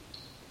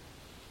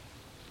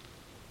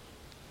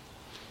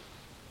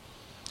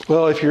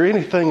 Well, if you're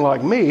anything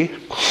like me,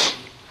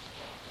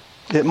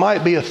 it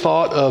might be a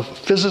thought of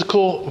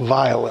physical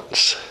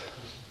violence.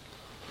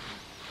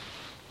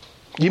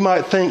 You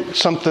might think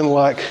something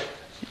like,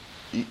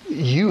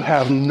 "You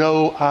have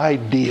no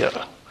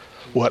idea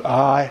what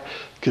I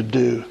could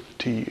do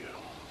to you."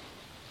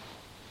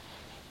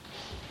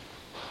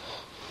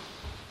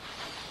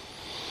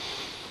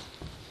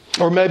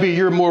 Or maybe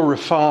you're more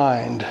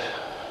refined.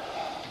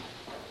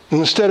 And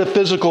instead of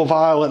physical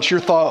violence, your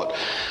thought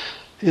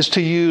is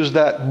to use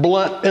that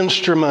blunt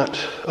instrument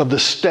of the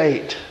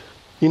state.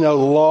 You know,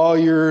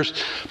 lawyers,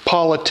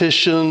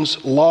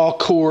 politicians, law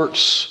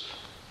courts,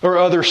 or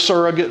other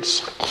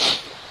surrogates.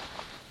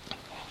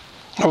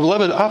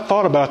 Beloved, I've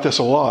thought about this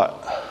a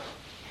lot.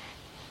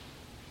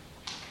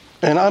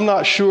 And I'm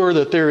not sure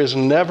that there is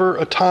never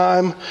a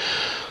time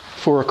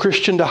for a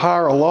Christian to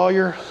hire a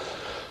lawyer.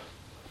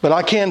 But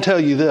I can tell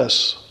you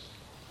this.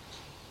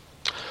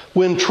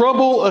 When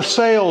trouble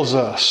assails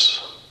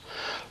us,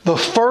 the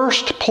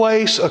first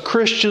place a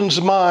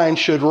Christian's mind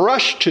should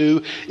rush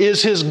to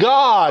is his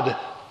God.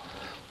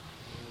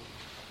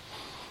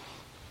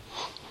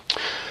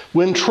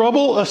 When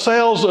trouble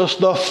assails us,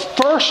 the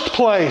first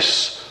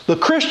place the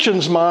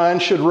Christian's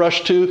mind should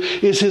rush to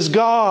is his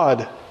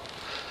God.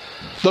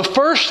 The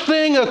first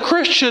thing a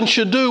Christian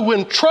should do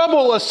when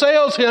trouble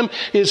assails him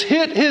is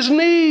hit his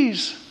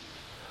knees.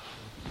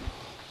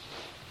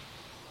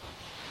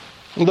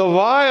 The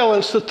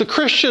violence that the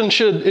Christian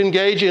should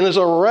engage in is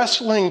a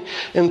wrestling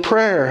in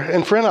prayer.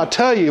 And friend, I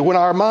tell you, when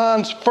our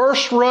minds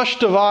first rush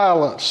to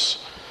violence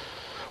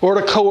or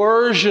to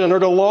coercion or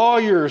to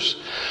lawyers,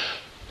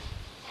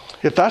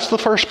 if that's the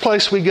first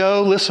place we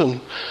go,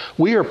 listen,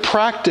 we are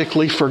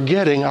practically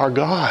forgetting our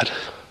God.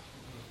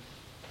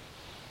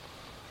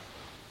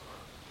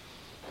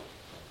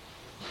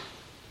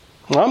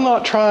 I'm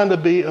not trying to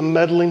be a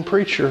meddling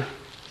preacher.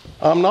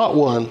 I'm not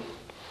one.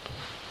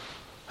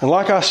 And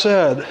like I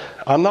said,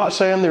 I'm not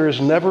saying there is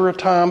never a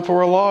time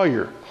for a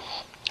lawyer.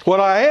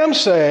 What I am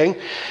saying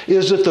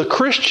is that the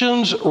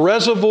Christian's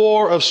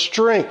reservoir of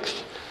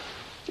strength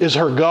is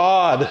her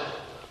God.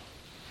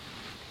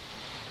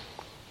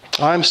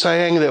 I'm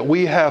saying that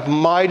we have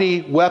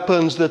mighty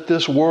weapons that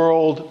this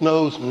world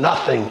knows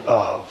nothing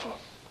of.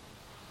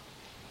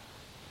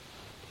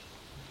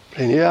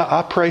 And yeah,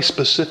 I pray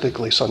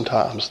specifically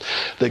sometimes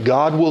that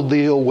God will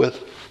deal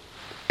with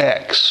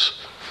X.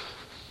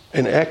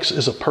 And X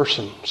is a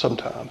person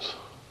sometimes.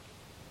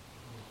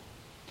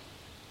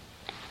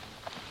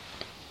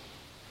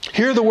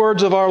 Hear the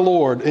words of our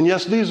Lord. And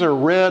yes, these are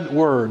red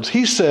words.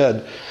 He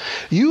said,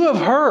 "You have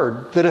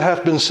heard that it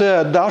hath been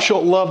said, Thou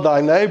shalt love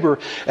thy neighbor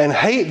and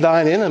hate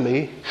thine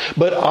enemy.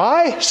 But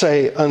I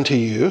say unto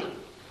you,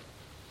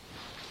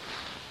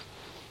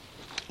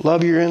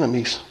 love your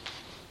enemies.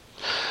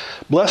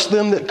 Bless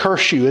them that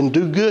curse you, and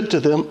do good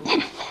to them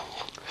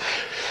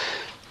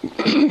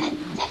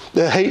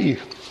that hate you.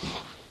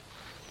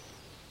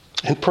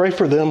 And pray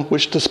for them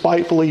which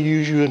despitefully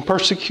use you and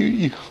persecute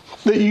you,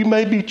 that you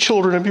may be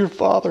children of your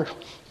Father,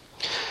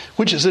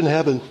 which is in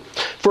heaven.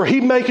 For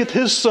he maketh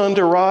his sun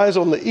to rise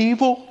on the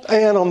evil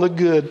and on the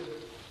good,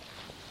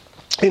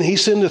 and he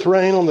sendeth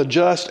rain on the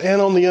just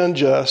and on the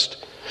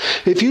unjust.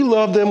 If you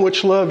love them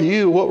which love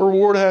you, what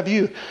reward have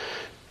you?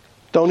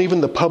 Don't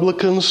even the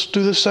publicans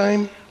do the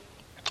same?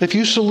 If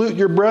you salute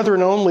your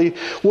brethren only,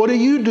 what do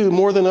you do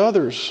more than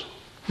others?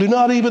 Do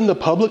not even the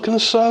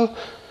publicans so?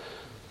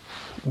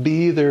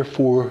 Be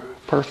therefore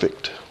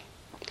perfect,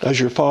 as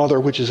your Father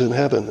which is in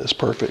heaven is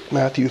perfect."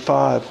 Matthew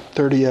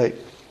 5:38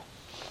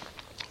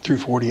 through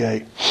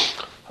 48.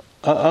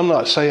 I'm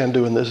not saying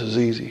doing this is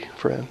easy,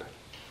 friend.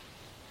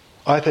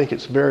 I think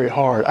it's very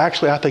hard.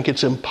 Actually, I think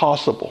it's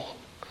impossible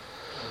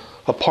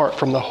apart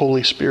from the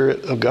Holy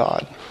Spirit of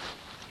God.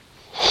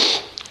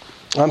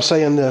 I'm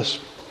saying this.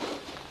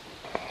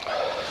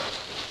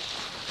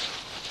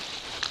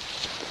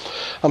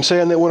 I'm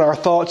saying that when our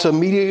thoughts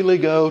immediately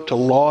go to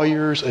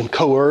lawyers and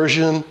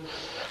coercion,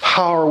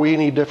 how are we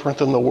any different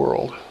than the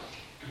world?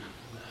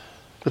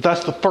 If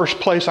that's the first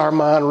place our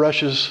mind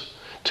rushes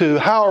to,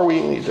 how are we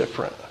any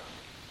different?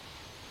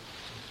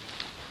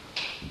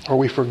 Are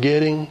we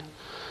forgetting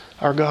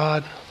our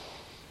God?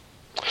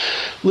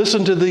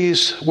 Listen to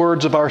these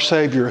words of our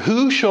Savior.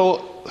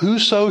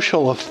 Whoso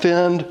shall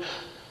offend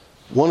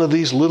one of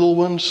these little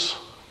ones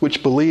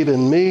which believe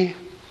in me,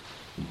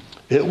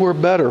 it were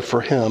better for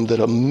him that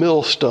a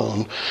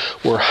millstone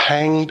were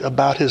hanged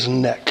about his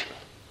neck,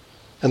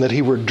 and that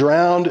he were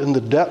drowned in the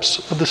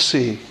depths of the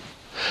sea.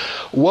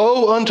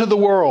 Woe unto the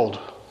world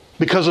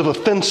because of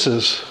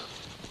offenses,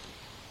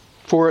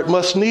 for it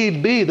must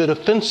need be that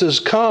offenses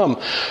come,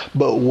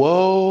 but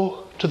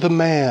woe to the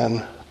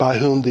man by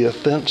whom the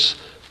offense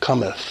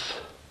cometh.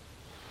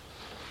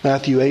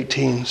 Matthew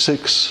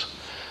 18:6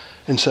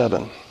 and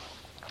 7.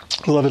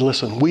 Beloved,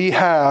 listen, we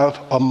have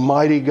a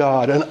mighty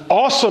God, an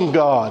awesome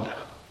God.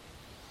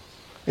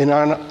 In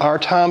our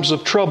times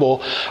of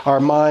trouble,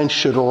 our minds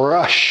should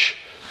rush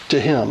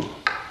to Him.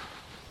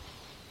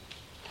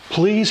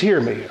 Please hear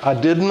me. I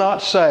did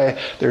not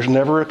say there's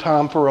never a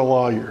time for a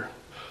lawyer.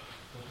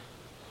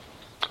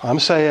 I'm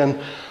saying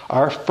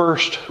our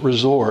first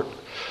resort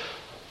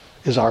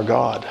is our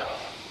God.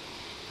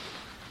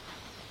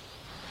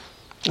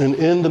 And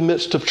in the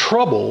midst of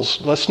troubles,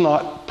 let's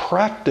not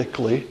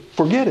practically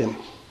forget Him.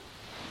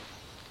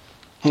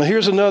 Now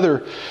here's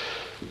another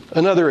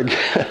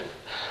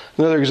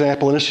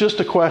example, and it's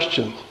just a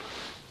question.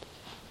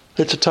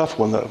 It's a tough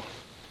one, though.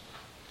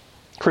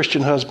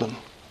 Christian husband.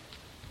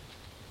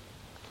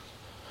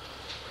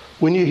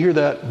 When you hear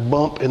that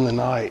bump in the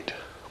night,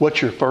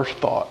 what's your first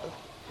thought?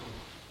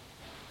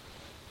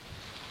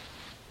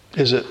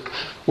 Is it,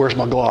 where's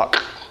my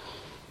Glock?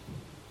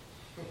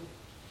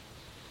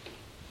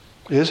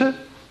 Is it?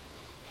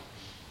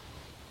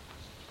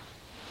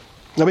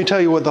 Let me tell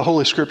you what the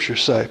Holy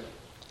Scriptures say.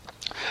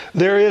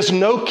 There is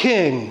no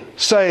king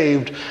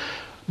saved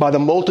by the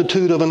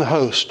multitude of an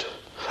host.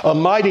 A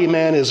mighty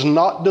man is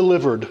not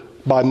delivered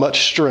by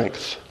much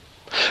strength.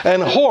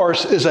 An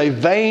horse is a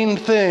vain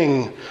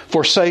thing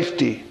for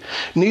safety.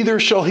 Neither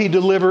shall he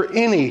deliver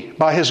any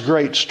by his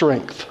great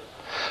strength.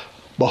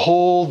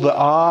 Behold, the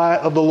eye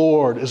of the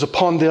Lord is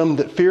upon them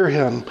that fear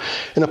him,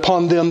 and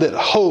upon them that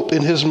hope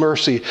in his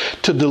mercy,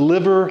 to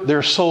deliver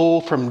their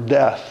soul from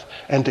death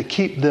and to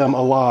keep them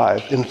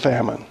alive in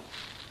famine.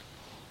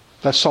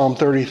 That's Psalm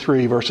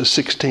 33, verses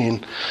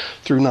 16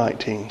 through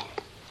 19.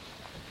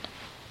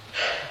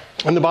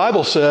 And the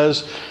Bible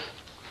says,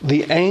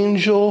 the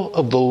angel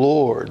of the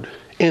Lord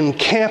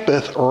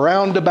encampeth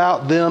round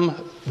about them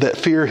that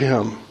fear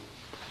him,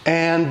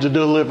 and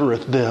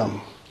delivereth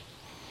them.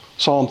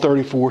 Psalm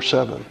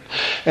 34:7.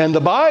 And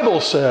the Bible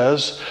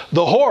says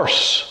the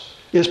horse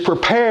is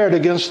prepared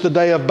against the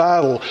day of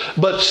battle,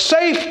 but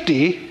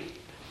safety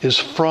is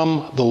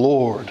from the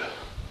Lord.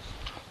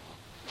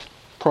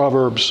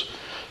 Proverbs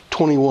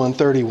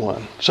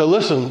 21:31. So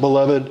listen,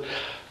 beloved,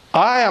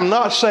 I am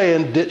not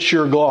saying ditch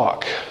your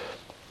Glock.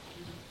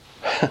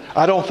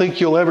 I don't think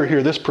you'll ever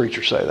hear this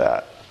preacher say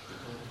that.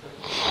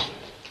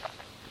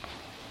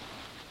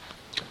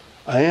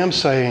 I am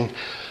saying,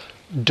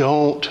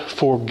 don't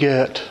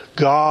forget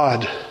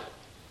God.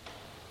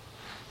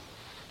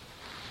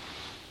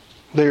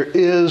 There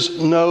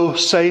is no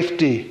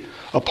safety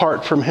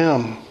apart from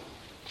Him.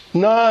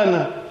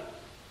 None.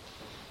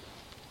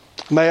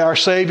 May our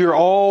Savior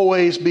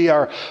always be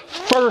our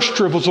first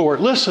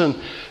resort. Listen,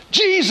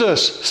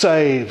 Jesus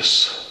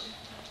saves.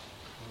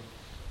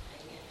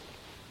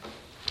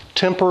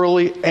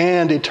 Temporally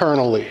and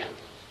eternally.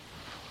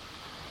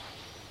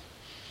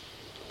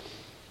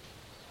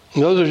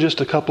 And those are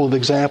just a couple of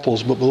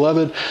examples. But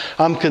beloved,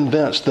 I'm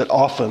convinced that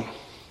often,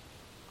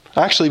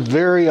 actually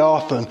very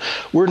often,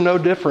 we're no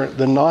different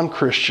than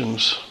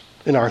non-Christians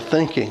in our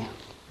thinking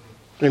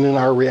and in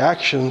our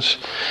reactions.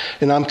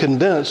 And I'm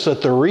convinced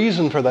that the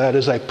reason for that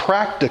is a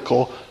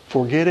practical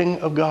forgetting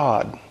of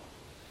God.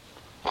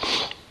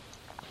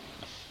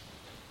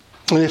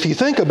 And if you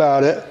think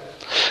about it,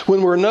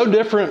 when we're no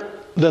different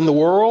than the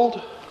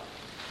world,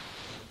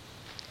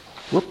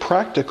 we're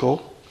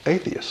practical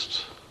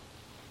atheists.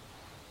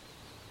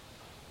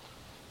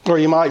 Or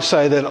you might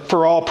say that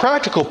for all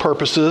practical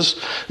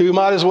purposes, we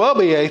might as well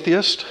be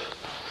atheist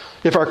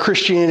if our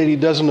Christianity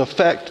doesn't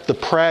affect the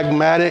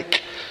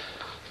pragmatic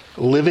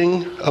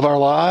living of our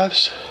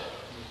lives.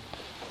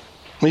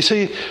 You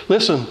see,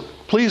 listen,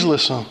 please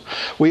listen.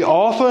 We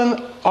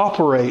often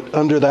operate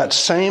under that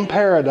same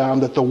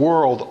paradigm that the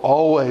world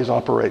always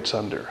operates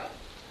under.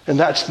 And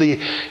that's the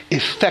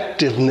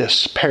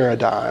effectiveness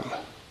paradigm.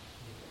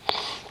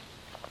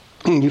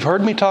 You've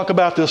heard me talk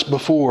about this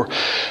before,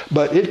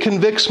 but it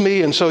convicts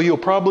me, and so you'll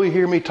probably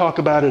hear me talk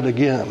about it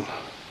again.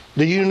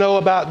 Do you know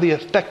about the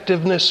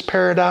effectiveness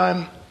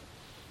paradigm?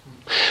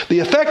 The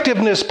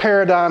effectiveness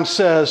paradigm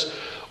says,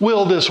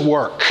 will this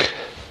work?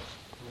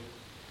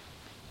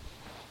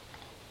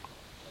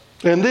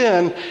 And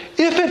then,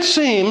 if it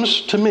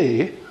seems to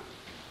me,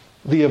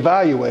 the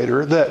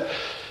evaluator, that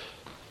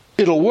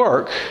it'll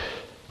work,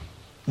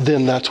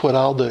 then that's what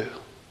I'll do.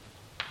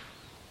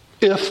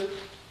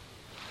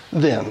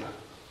 Then.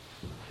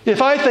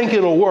 If I think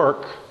it'll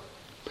work,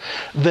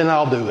 then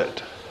I'll do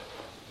it.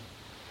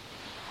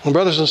 And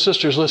brothers and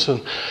sisters,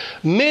 listen.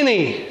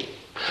 Many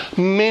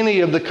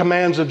of the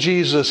commands of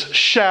Jesus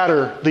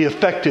shatter the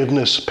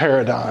effectiveness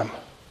paradigm.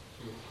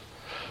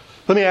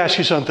 Let me ask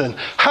you something.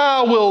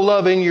 How will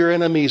loving your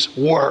enemies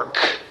work?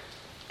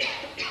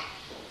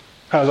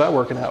 How's that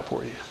working out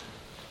for you?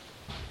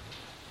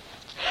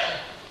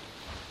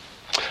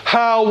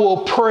 How will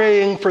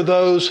praying for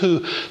those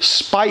who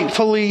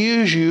spitefully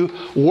use you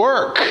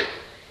work?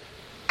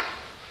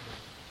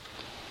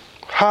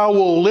 How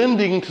will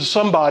lending to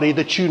somebody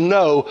that you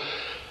know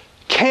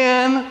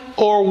can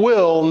or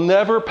will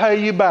never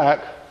pay you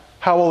back,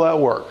 how will that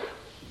work?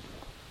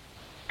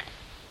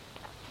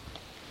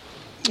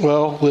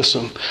 Well,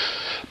 listen.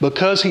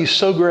 Because He's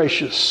so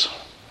gracious,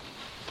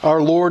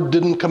 our Lord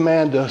didn't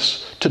command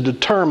us to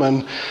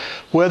determine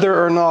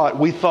whether or not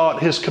we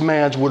thought His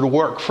commands would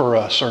work for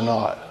us or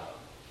not.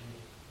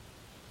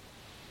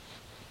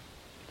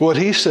 What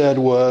He said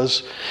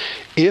was,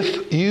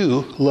 if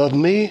you love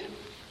me,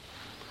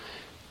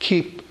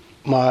 keep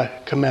my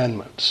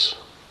commandments.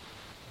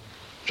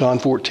 John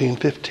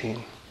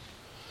 14:15.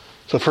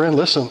 So friend,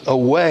 listen,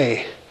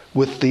 away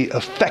with the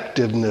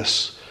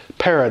effectiveness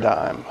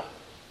paradigm.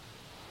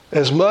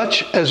 As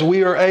much as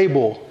we are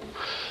able,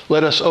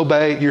 let us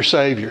obey your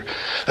Savior.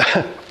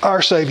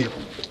 Our Savior.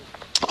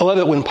 I love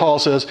it when Paul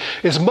says,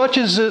 as much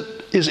as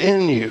it is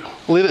in you,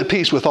 live at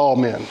peace with all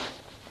men.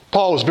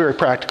 Paul was very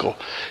practical.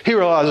 He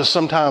realizes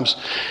sometimes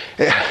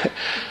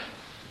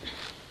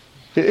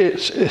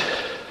the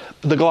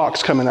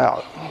Glock's coming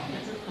out.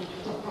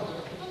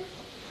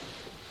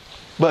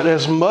 But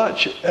as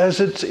much as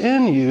it's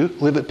in you,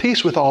 live at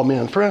peace with all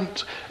men.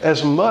 Friends,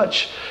 as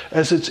much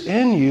as it's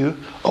in you,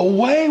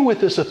 away with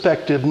this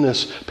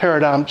effectiveness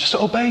paradigm. Just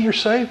obey your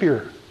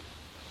Savior.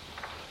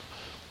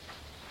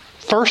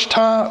 First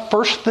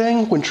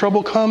thing when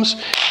trouble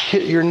comes,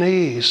 hit your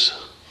knees.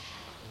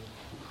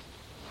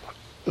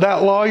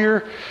 That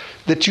lawyer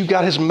that you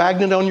got his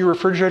magnet on your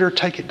refrigerator,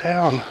 take it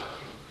down.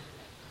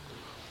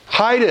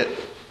 Hide it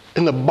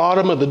in the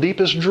bottom of the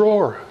deepest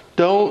drawer.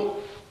 Don't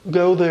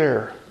go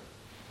there.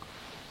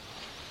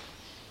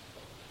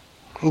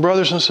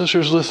 Brothers and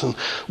sisters, listen.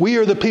 We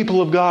are the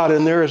people of God,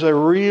 and there is a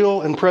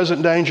real and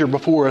present danger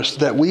before us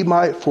that we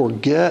might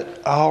forget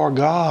our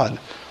God.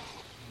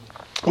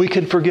 We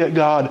could forget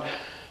God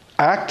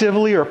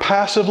actively or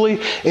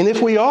passively, and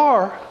if we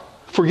are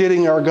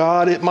forgetting our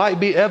God, it might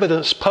be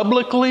evidenced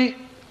publicly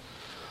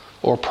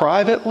or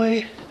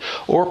privately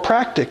or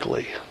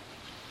practically.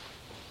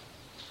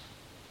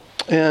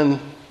 And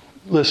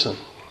listen,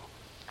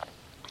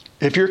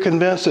 if you're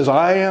convinced as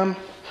I am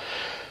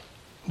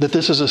that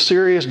this is a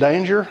serious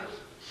danger,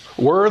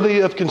 worthy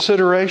of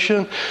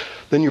consideration,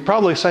 then you're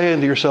probably saying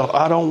to yourself,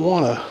 I don't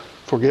want to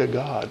forget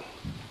God.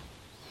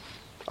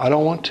 I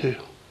don't want to.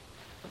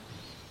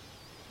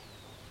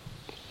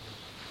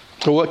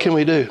 So what can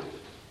we do?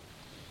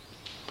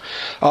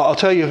 I'll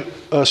tell you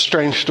a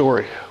strange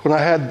story. When I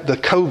had the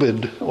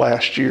COVID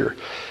last year,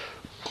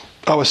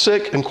 I was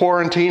sick and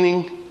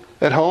quarantining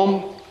at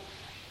home,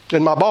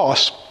 and my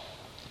boss,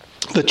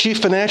 the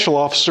chief financial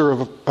officer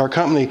of our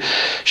company,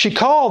 she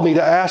called me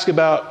to ask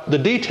about the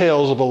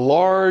details of a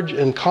large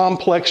and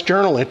complex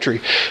journal entry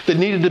that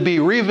needed to be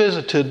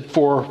revisited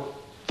for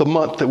the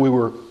month that we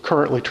were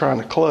currently trying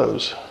to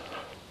close.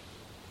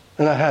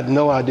 And I had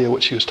no idea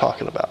what she was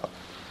talking about.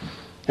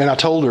 And I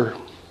told her,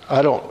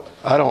 I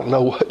don't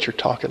know what you're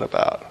talking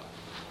about.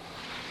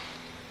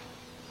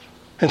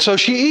 And so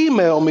she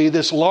emailed me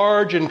this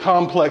large and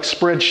complex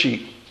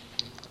spreadsheet.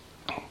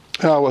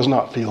 And I was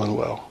not feeling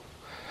well.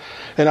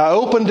 And I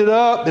opened it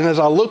up, and as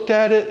I looked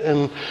at it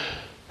and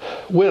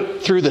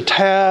went through the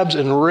tabs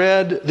and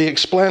read the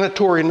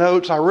explanatory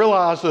notes, I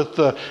realized that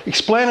the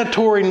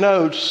explanatory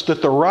notes,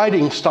 that the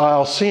writing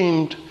style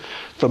seemed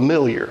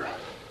familiar.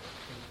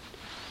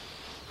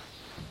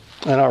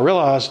 And I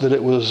realized that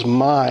it was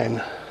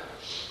mine.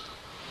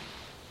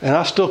 And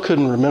I still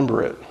couldn't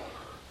remember it.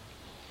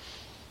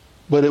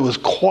 But it was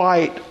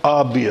quite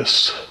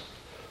obvious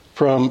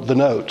from the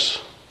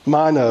notes,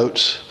 my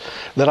notes,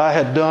 that I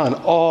had done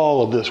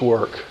all of this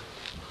work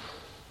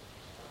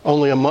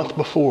only a month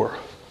before.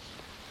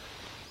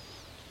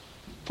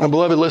 And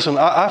beloved, listen,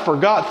 I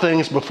forgot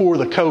things before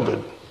the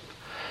COVID,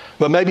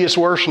 but maybe it's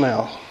worse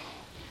now.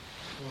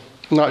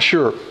 I'm not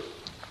sure.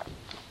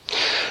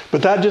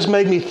 But that just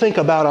made me think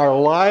about our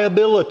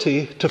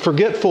liability to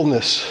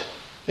forgetfulness.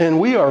 And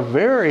we are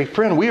very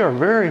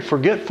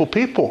forgetful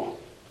people.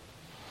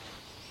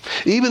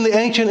 Even the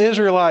ancient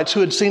Israelites who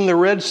had seen the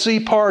Red Sea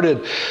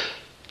parted,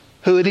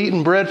 who had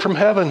eaten bread from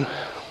heaven,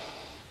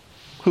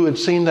 who had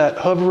seen that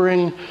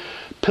hovering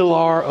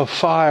pillar of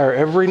fire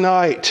every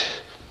night,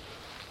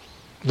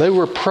 they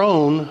were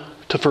prone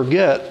to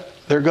forget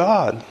their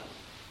God.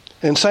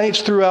 And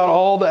saints throughout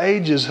all the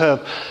ages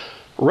have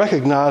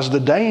recognized the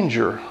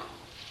danger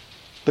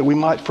that we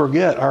might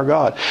forget our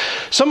God.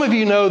 Some of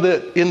you know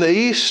that in the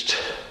East,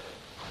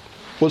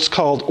 what's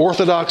called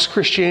Orthodox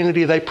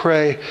Christianity, they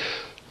pray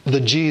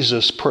the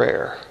Jesus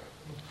prayer.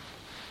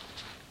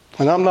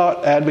 And I'm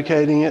not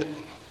advocating it,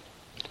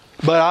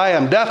 but I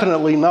am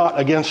definitely not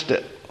against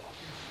it.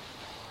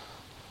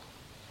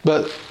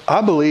 But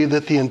I believe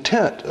that the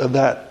intent of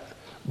that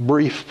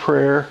brief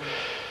prayer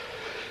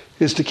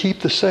is to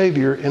keep the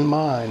Savior in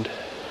mind,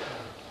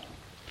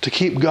 to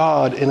keep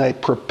God in a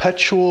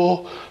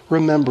perpetual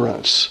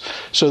remembrance,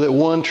 so that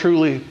one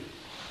truly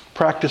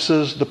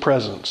practices the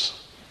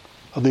presence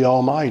of the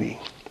Almighty.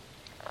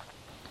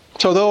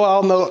 So though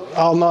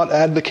I'll not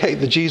advocate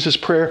the Jesus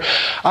prayer,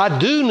 I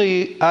do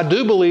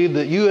believe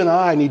that you and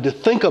I need to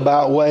think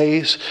about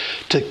ways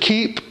to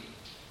keep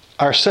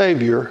our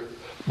Savior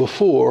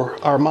before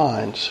our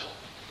minds.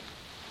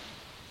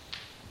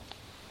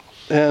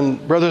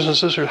 And brothers and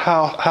sisters,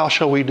 how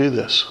shall we do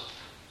this?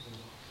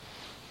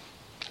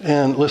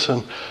 And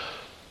listen,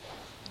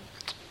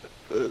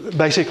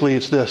 basically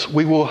it's this: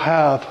 we will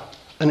have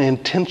an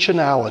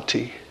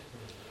intentionality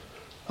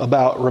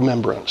about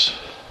remembrance.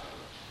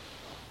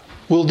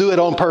 We'll do it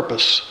on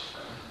purpose.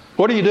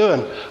 What are you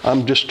doing?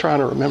 I'm just trying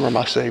to remember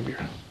my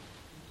Savior.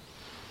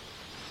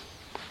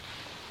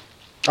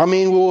 I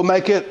mean, we will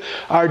make it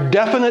our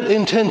definite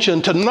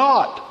intention to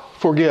not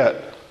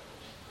forget.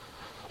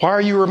 Why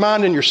are you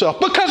reminding yourself?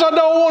 Because I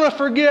don't want to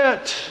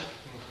forget.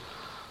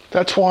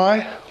 That's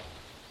why.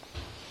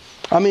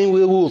 I mean,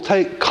 we will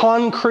take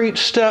concrete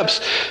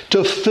steps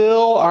to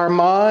fill our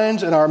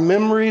minds and our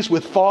memories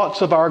with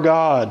thoughts of our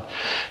God.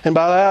 And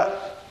by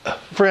that,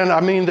 friend,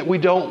 I mean that we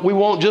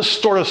won't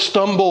just sort of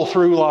stumble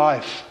through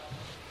life.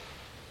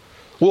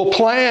 We'll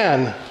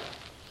plan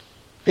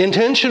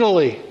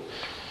intentionally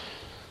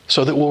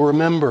so that we'll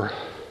remember.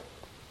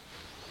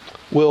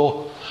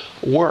 We'll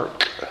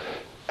work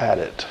at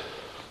it.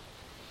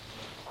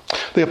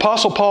 The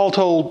Apostle Paul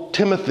told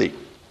Timothy,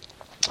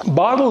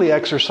 bodily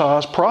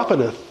exercise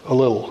profiteth a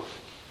little,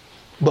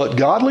 but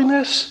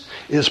godliness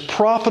is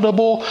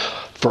profitable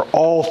for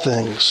all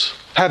things,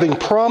 having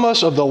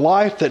promise of the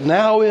life that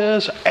now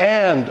is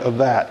and of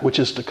that which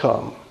is to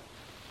come.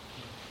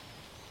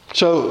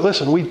 So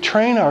listen, we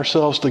train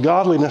ourselves to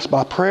godliness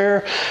by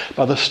prayer,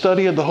 by the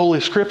study of the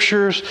Holy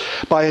Scriptures,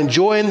 by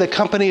enjoying the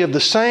company of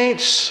the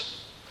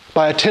saints,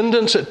 by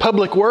attendance at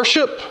public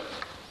worship,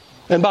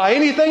 and by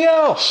anything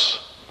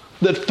else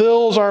that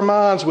fills our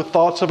minds with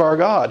thoughts of our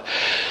God.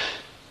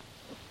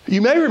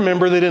 You may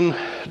remember that in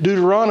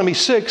Deuteronomy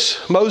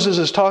 6, Moses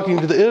is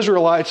talking to the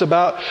Israelites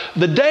about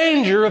the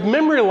danger of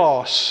memory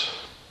loss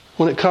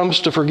when it comes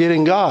to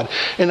forgetting God.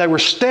 And they were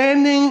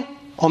standing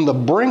on the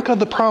brink of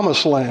the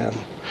promised land,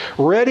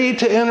 ready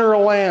to enter a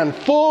land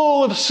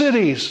full of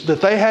cities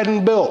that they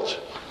hadn't built,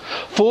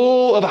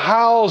 full of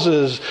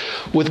houses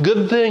with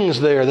good things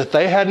there that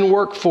they hadn't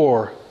worked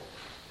for,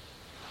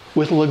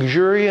 with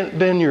luxuriant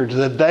vineyards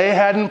that they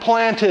hadn't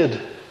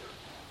planted.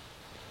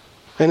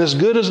 And as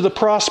good as the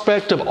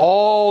prospect of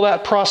all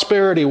that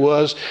prosperity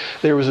was,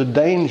 there was a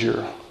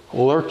danger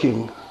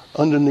lurking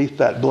underneath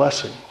that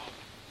blessing.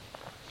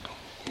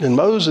 And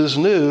Moses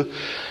knew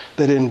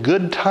that in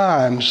good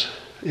times,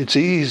 it's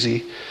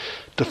easy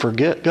to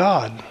forget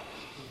God.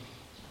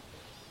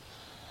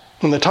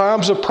 In the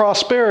times of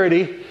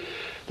prosperity,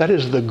 that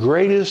is the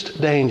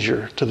greatest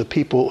danger to the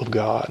people of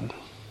God.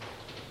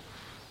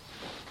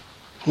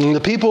 And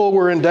the people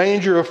were in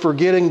danger of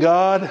forgetting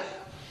God,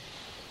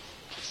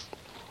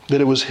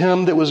 that it was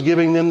Him that was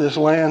giving them this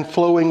land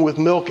flowing with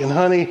milk and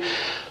honey,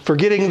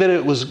 forgetting that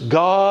it was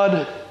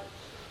God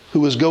who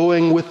was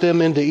going with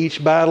them into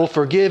each battle,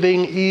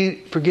 forgetting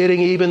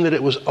even that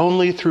it was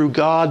only through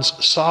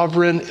God's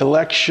sovereign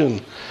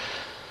election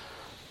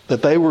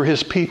that they were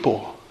His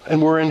people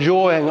and were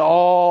enjoying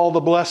all the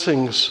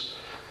blessings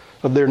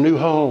of their new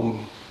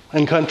home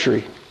and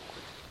country.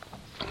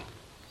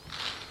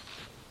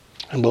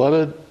 And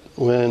beloved,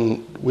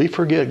 when we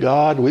forget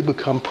God, we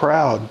become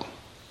proud.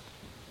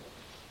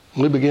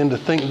 We begin to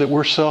think that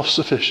we're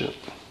self-sufficient.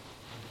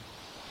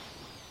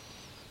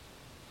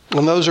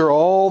 And those are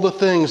all the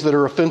things that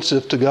are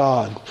offensive to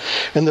God.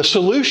 And the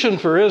solution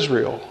for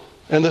Israel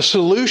and the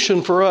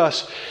solution for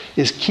us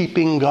is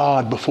keeping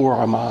God before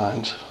our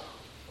minds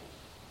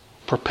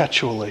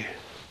perpetually.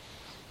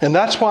 And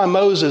that's why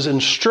Moses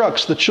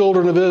instructs the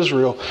children of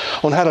Israel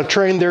on how to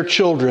train their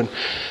children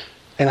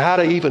and how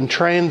to even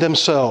train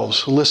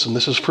themselves. Listen,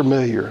 this is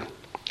familiar.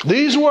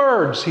 These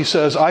words, he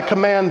says, I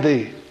command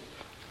thee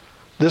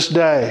this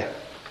day,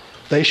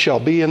 they shall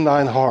be in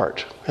thine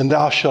heart, and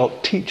thou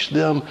shalt teach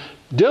them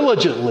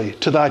diligently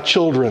to thy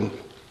children.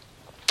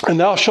 And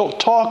thou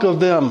shalt talk of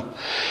them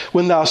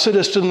when thou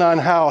sittest in thine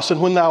house,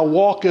 and when thou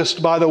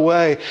walkest by the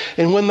way,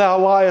 and when thou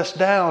liest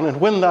down,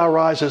 and when thou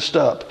risest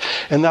up.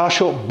 And thou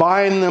shalt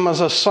bind them as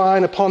a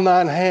sign upon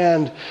thine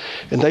hand,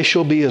 and they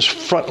shall be as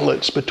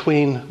frontlets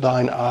between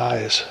thine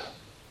eyes.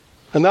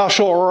 And thou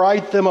shalt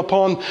write them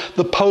upon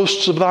the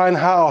posts of thine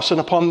house and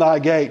upon thy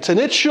gates. And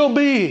it shall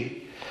be,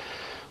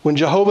 when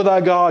Jehovah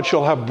thy God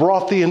shall have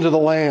brought thee into the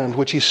land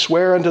which he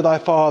sware unto thy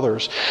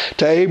fathers,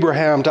 to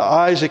Abraham, to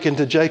Isaac, and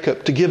to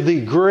Jacob, to give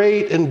thee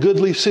great and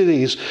goodly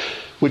cities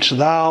which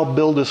thou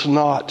buildest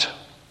not,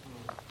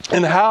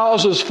 and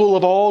houses full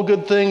of all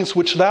good things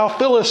which thou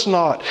fillest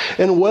not,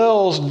 and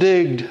wells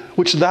digged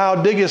which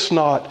thou diggest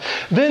not,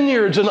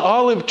 vineyards and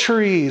olive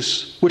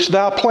trees which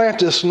thou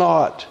plantest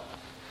not.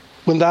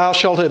 When thou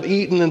shalt have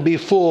eaten and be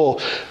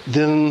full,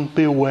 then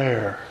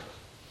beware,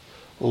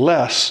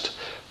 lest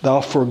thou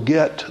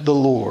forget the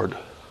Lord,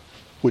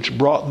 which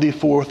brought thee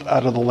forth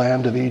out of the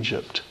land of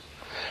Egypt,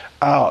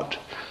 out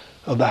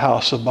of the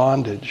house of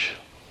bondage.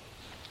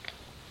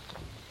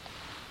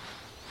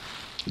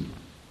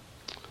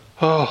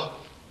 Oh,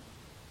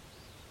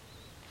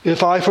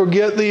 if I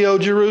forget thee, O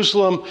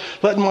Jerusalem,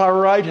 let my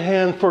right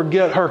hand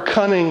forget her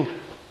cunning.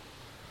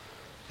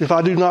 If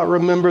I do not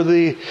remember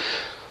thee,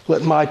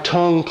 let my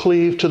tongue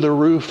cleave to the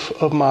roof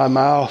of my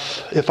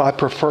mouth, if I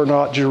prefer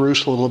not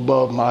Jerusalem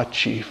above my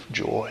chief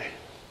joy.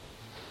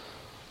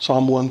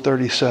 Psalm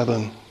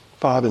 137,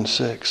 5 and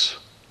 6.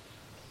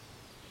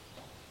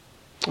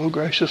 Oh,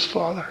 gracious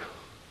Father.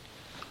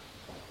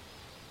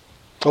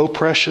 Oh,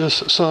 precious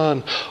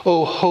Son.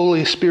 Oh,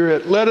 Holy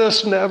Spirit. Let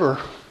us never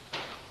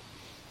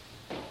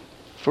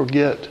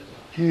forget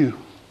you.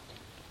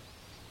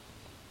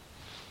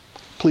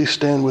 Please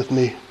stand with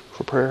me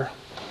for prayer.